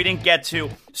that we didn't get to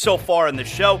so far in the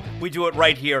show. We do it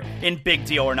right here in Big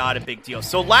Deal or Not a Big Deal.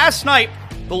 So last night,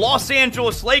 the Los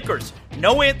Angeles Lakers,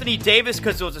 no Anthony Davis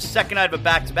because it was the second night of a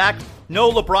back-to-back,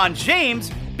 no LeBron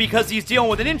James because he's dealing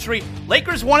with an injury.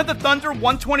 Lakers won at the Thunder,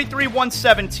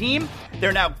 123-117.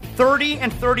 They're now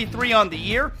 30-33 on the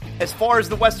year. As far as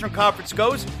the Western Conference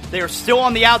goes, they are still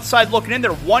on the outside looking in.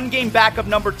 They're one game back of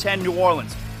number 10, New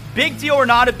Orleans. Big deal or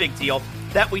not a big deal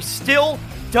that we still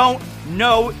don't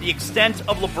know the extent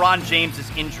of LeBron James's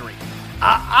injury.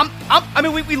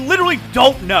 We literally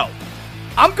don't know.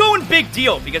 I'm going big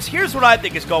deal because here's what I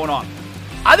think is going on.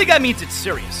 I think that means it's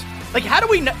serious. Like, how do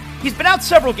we know? He's been out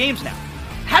several games now.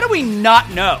 How do we not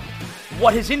know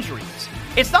what his injury is?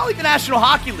 It's not like the National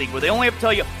Hockey League where they only have to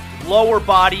tell you lower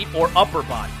body or upper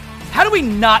body. How do we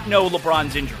not know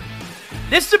LeBron's injury?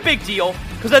 This is a big deal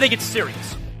because I think it's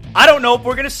serious. I don't know if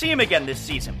we're going to see him again this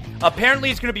season. Apparently,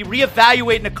 he's going to be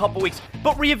reevaluated in a couple weeks.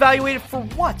 But reevaluated for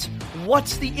what?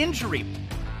 What's the injury?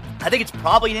 I think it's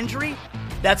probably an injury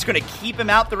that's going to keep him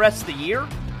out the rest of the year,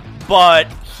 but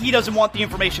he doesn't want the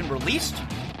information released,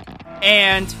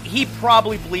 and he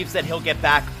probably believes that he'll get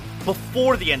back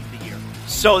before the end of the year.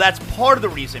 So that's part of the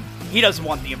reason he doesn't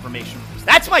want the information released.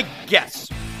 That's my guess,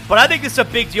 but I think this is a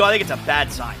big deal. I think it's a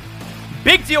bad sign.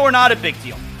 Big deal or not a big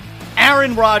deal?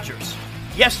 Aaron Rodgers.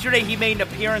 Yesterday he made an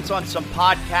appearance on some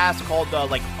podcast called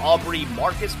Aubrey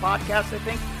Marcus podcast, I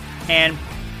think, and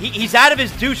he's out of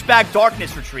his douchebag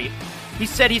darkness retreat. He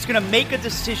said he's going to make a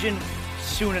decision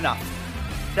soon enough,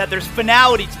 that there's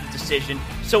finality to the decision,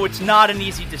 so it's not an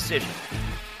easy decision.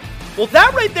 Well,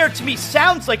 that right there to me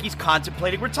sounds like he's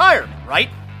contemplating retirement, right?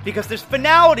 Because there's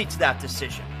finality to that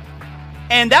decision.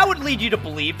 And that would lead you to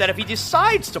believe that if he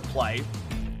decides to play,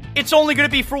 it's only going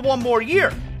to be for one more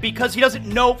year because he doesn't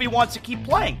know if he wants to keep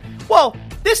playing. Well,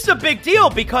 this is a big deal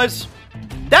because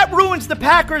that ruins the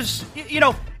Packers.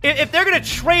 If they're going to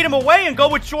trade him away and go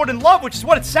with Jordan Love, which is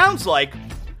what it sounds like,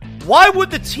 why would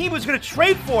the team who's going to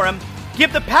trade for him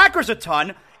give the Packers a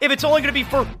ton if it's only going to be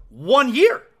for 1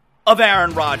 year of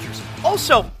Aaron Rodgers?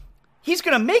 Also, he's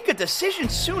going to make a decision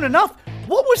soon enough.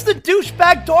 What was the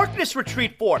douchebag darkness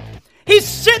retreat for? He's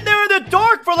sitting there in the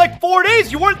dark for like 4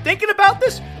 days. You weren't thinking about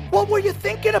this? What were you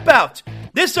thinking about?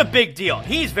 This is a big deal.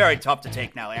 He's very tough to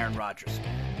take now, Aaron Rodgers.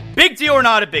 Big deal or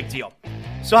not a big deal?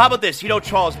 So how about this?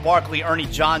 Charles Barkley, Ernie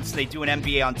Johnson, they do an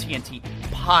NBA on TNT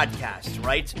podcast,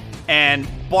 right? And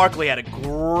Barkley had a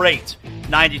great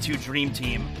 92 Dream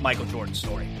Team Michael Jordan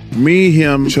story. Me,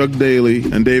 him, Chuck Daly,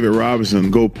 and David Robinson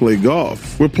go play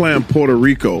golf. We're playing Puerto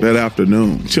Rico that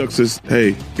afternoon. Chuck says,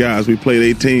 hey, guys, we played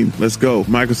 18. Let's go.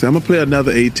 Michael said, I'm going to play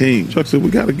another 18. Chuck said, we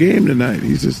got a game tonight.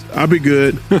 He says, I'll be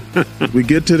good. We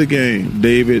get to the game.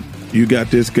 David, you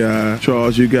got this guy.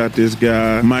 Charles, you got this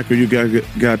guy. Michael, you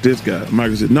got this guy.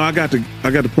 Michael said, no, I got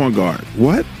the point guard.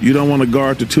 What? You don't want to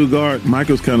guard the two guard?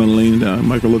 Michael's kind of leaned down.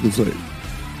 Michael looked and said,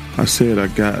 I said I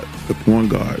got the point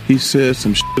guard. He said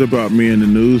some shit about me in the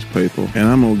newspaper, and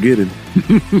I'm going to get him.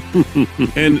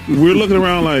 And we're looking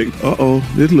around like, uh-oh,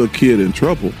 this little kid in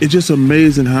trouble. It's just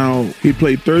amazing how he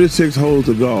played 36 holes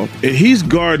of golf, and he's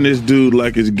guarding this dude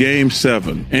like it's game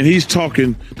 7. And he's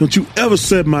talking, don't you ever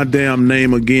say my damn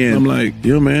name again. I'm like,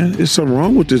 yo, man, there's something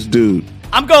wrong with this dude.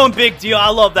 I'm going big deal. I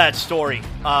love that story.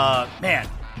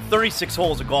 36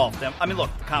 holes of golf. I mean,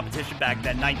 look, the competition back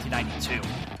then, 1992.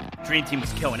 Dream Team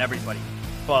was killing everybody.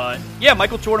 But, yeah,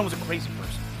 Michael Jordan was a crazy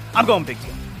person. I'm going big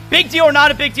deal. Big deal or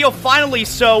not a big deal? Finally,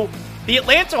 so the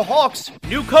Atlanta Hawks'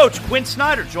 new coach, Quinn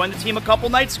Snyder, joined the team a couple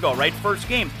nights ago, right? First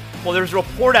game. Well, there's a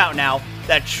report out now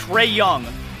that Trae Young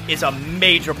is a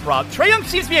major problem. Trae Young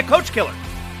seems to be a coach killer.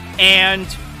 And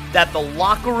that the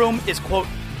locker room is, quote,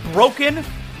 broken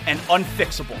and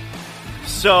unfixable.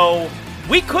 So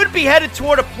we could be headed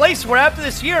toward a place where after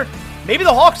this year, maybe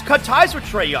the Hawks cut ties with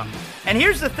Trae Young. And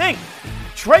here's the thing,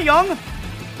 Trae Young,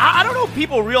 I don't know if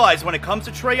people realize when it comes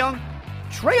to Trae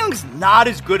Young's not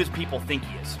as good as people think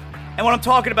he is. And what I'm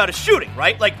talking about is shooting,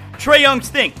 right? Like Trae Young's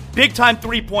thing, big-time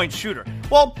three-point shooter.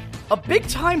 Well, a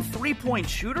big-time three-point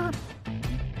shooter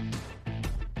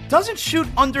doesn't shoot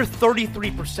under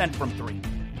 33% from three.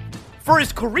 For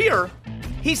his career,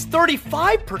 he's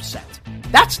 35%.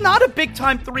 That's not a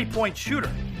big-time three-point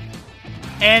shooter.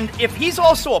 And if he's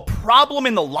also a problem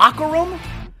in the locker room,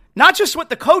 not just with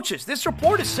the coaches. This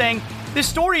report is saying, this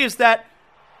story is that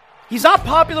he's not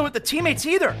popular with the teammates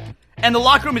either. And the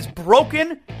locker room is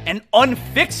broken and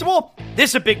unfixable. This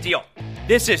is a big deal.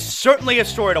 This is certainly a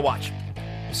story to watch.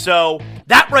 So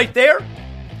that right there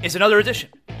is another edition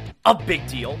of Big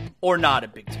Deal or Not a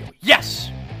Big Deal. Yes,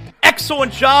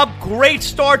 excellent job. Great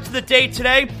start to the day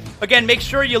today. Again, make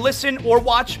sure you listen or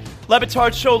watch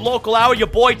LeBatard Show Local Hour. Your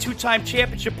boy, two-time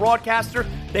championship broadcaster.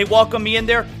 They welcomed me in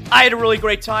there. I had a really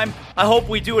great time. I hope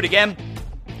we do it again.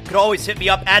 You could always hit me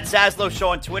up at Zaslow Show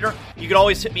on Twitter. You could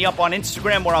always hit me up on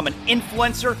Instagram where I'm an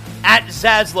influencer at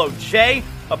ZaslowJ.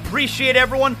 Appreciate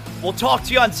everyone. We'll talk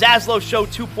to you on Zaslow Show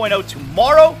 2.0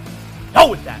 tomorrow. Know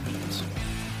what that means.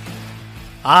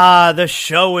 The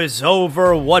show is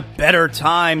over. What better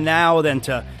time now than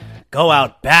to go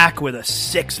out back with a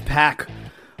 6-pack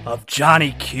of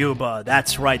Johnny Cuba.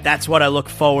 That's right. That's what I look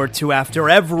forward to after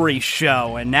every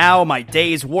show. And now my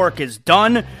day's work is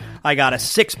done. I got a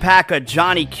 6-pack of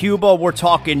Johnny Cuba. We're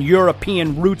talking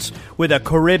European roots with a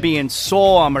Caribbean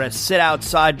soul. I'm going to sit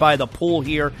outside by the pool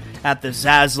here at the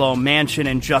Zaslow Mansion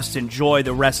and just enjoy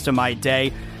the rest of my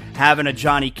day. Having a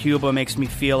Johnny Cuba makes me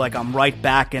feel like I'm right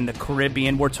back in the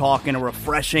Caribbean. We're talking a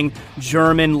refreshing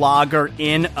German lager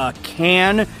in a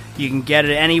can. You can get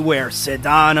it anywhere.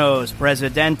 Sedanos,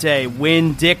 Presidente,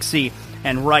 Winn-Dixie.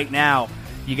 And right now,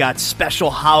 you got special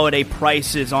holiday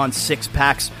prices on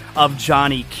 6-packs of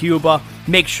Johnny Cuba.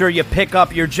 Make sure you pick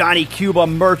up your Johnny Cuba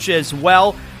merch as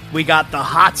well. We got the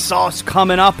hot sauce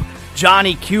coming up.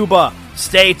 Johnny Cuba,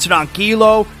 stay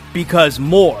tranquilo, because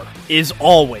more is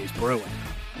always brewing.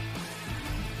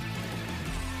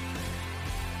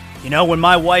 You know, when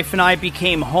my wife and I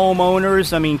became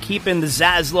homeowners, keeping the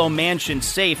Zaslow mansion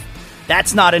safe,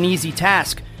 that's not an easy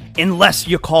task unless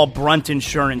you call Brunt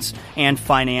Insurance and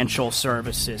Financial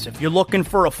Services. If you're looking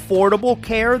for affordable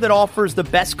care that offers the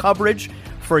best coverage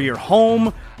for your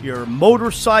home, your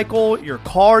motorcycle, your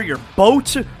car, your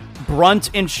boat, Brunt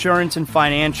Insurance and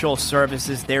Financial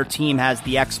Services, their team has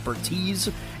the expertise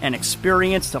and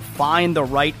experience to find the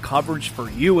right coverage for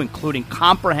you, including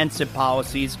comprehensive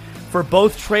policies for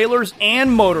both trailers and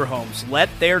motorhomes. Let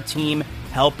their team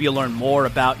help you learn more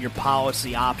about your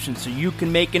policy options so you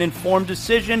can make an informed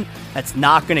decision that's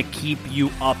not going to keep you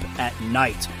up at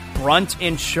night.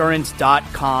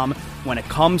 BruntInsurance.com. When it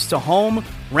comes to home,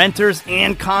 renters,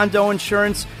 and condo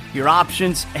insurance, your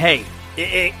options,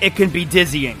 it can be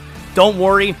dizzying. Don't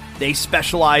worry, they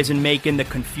specialize in making the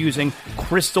confusing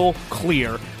crystal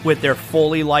clear with their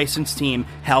fully licensed team,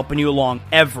 helping you along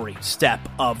every step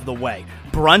of the way.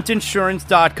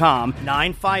 BruntInsurance.com,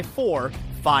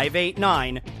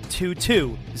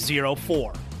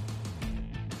 954-589-2204.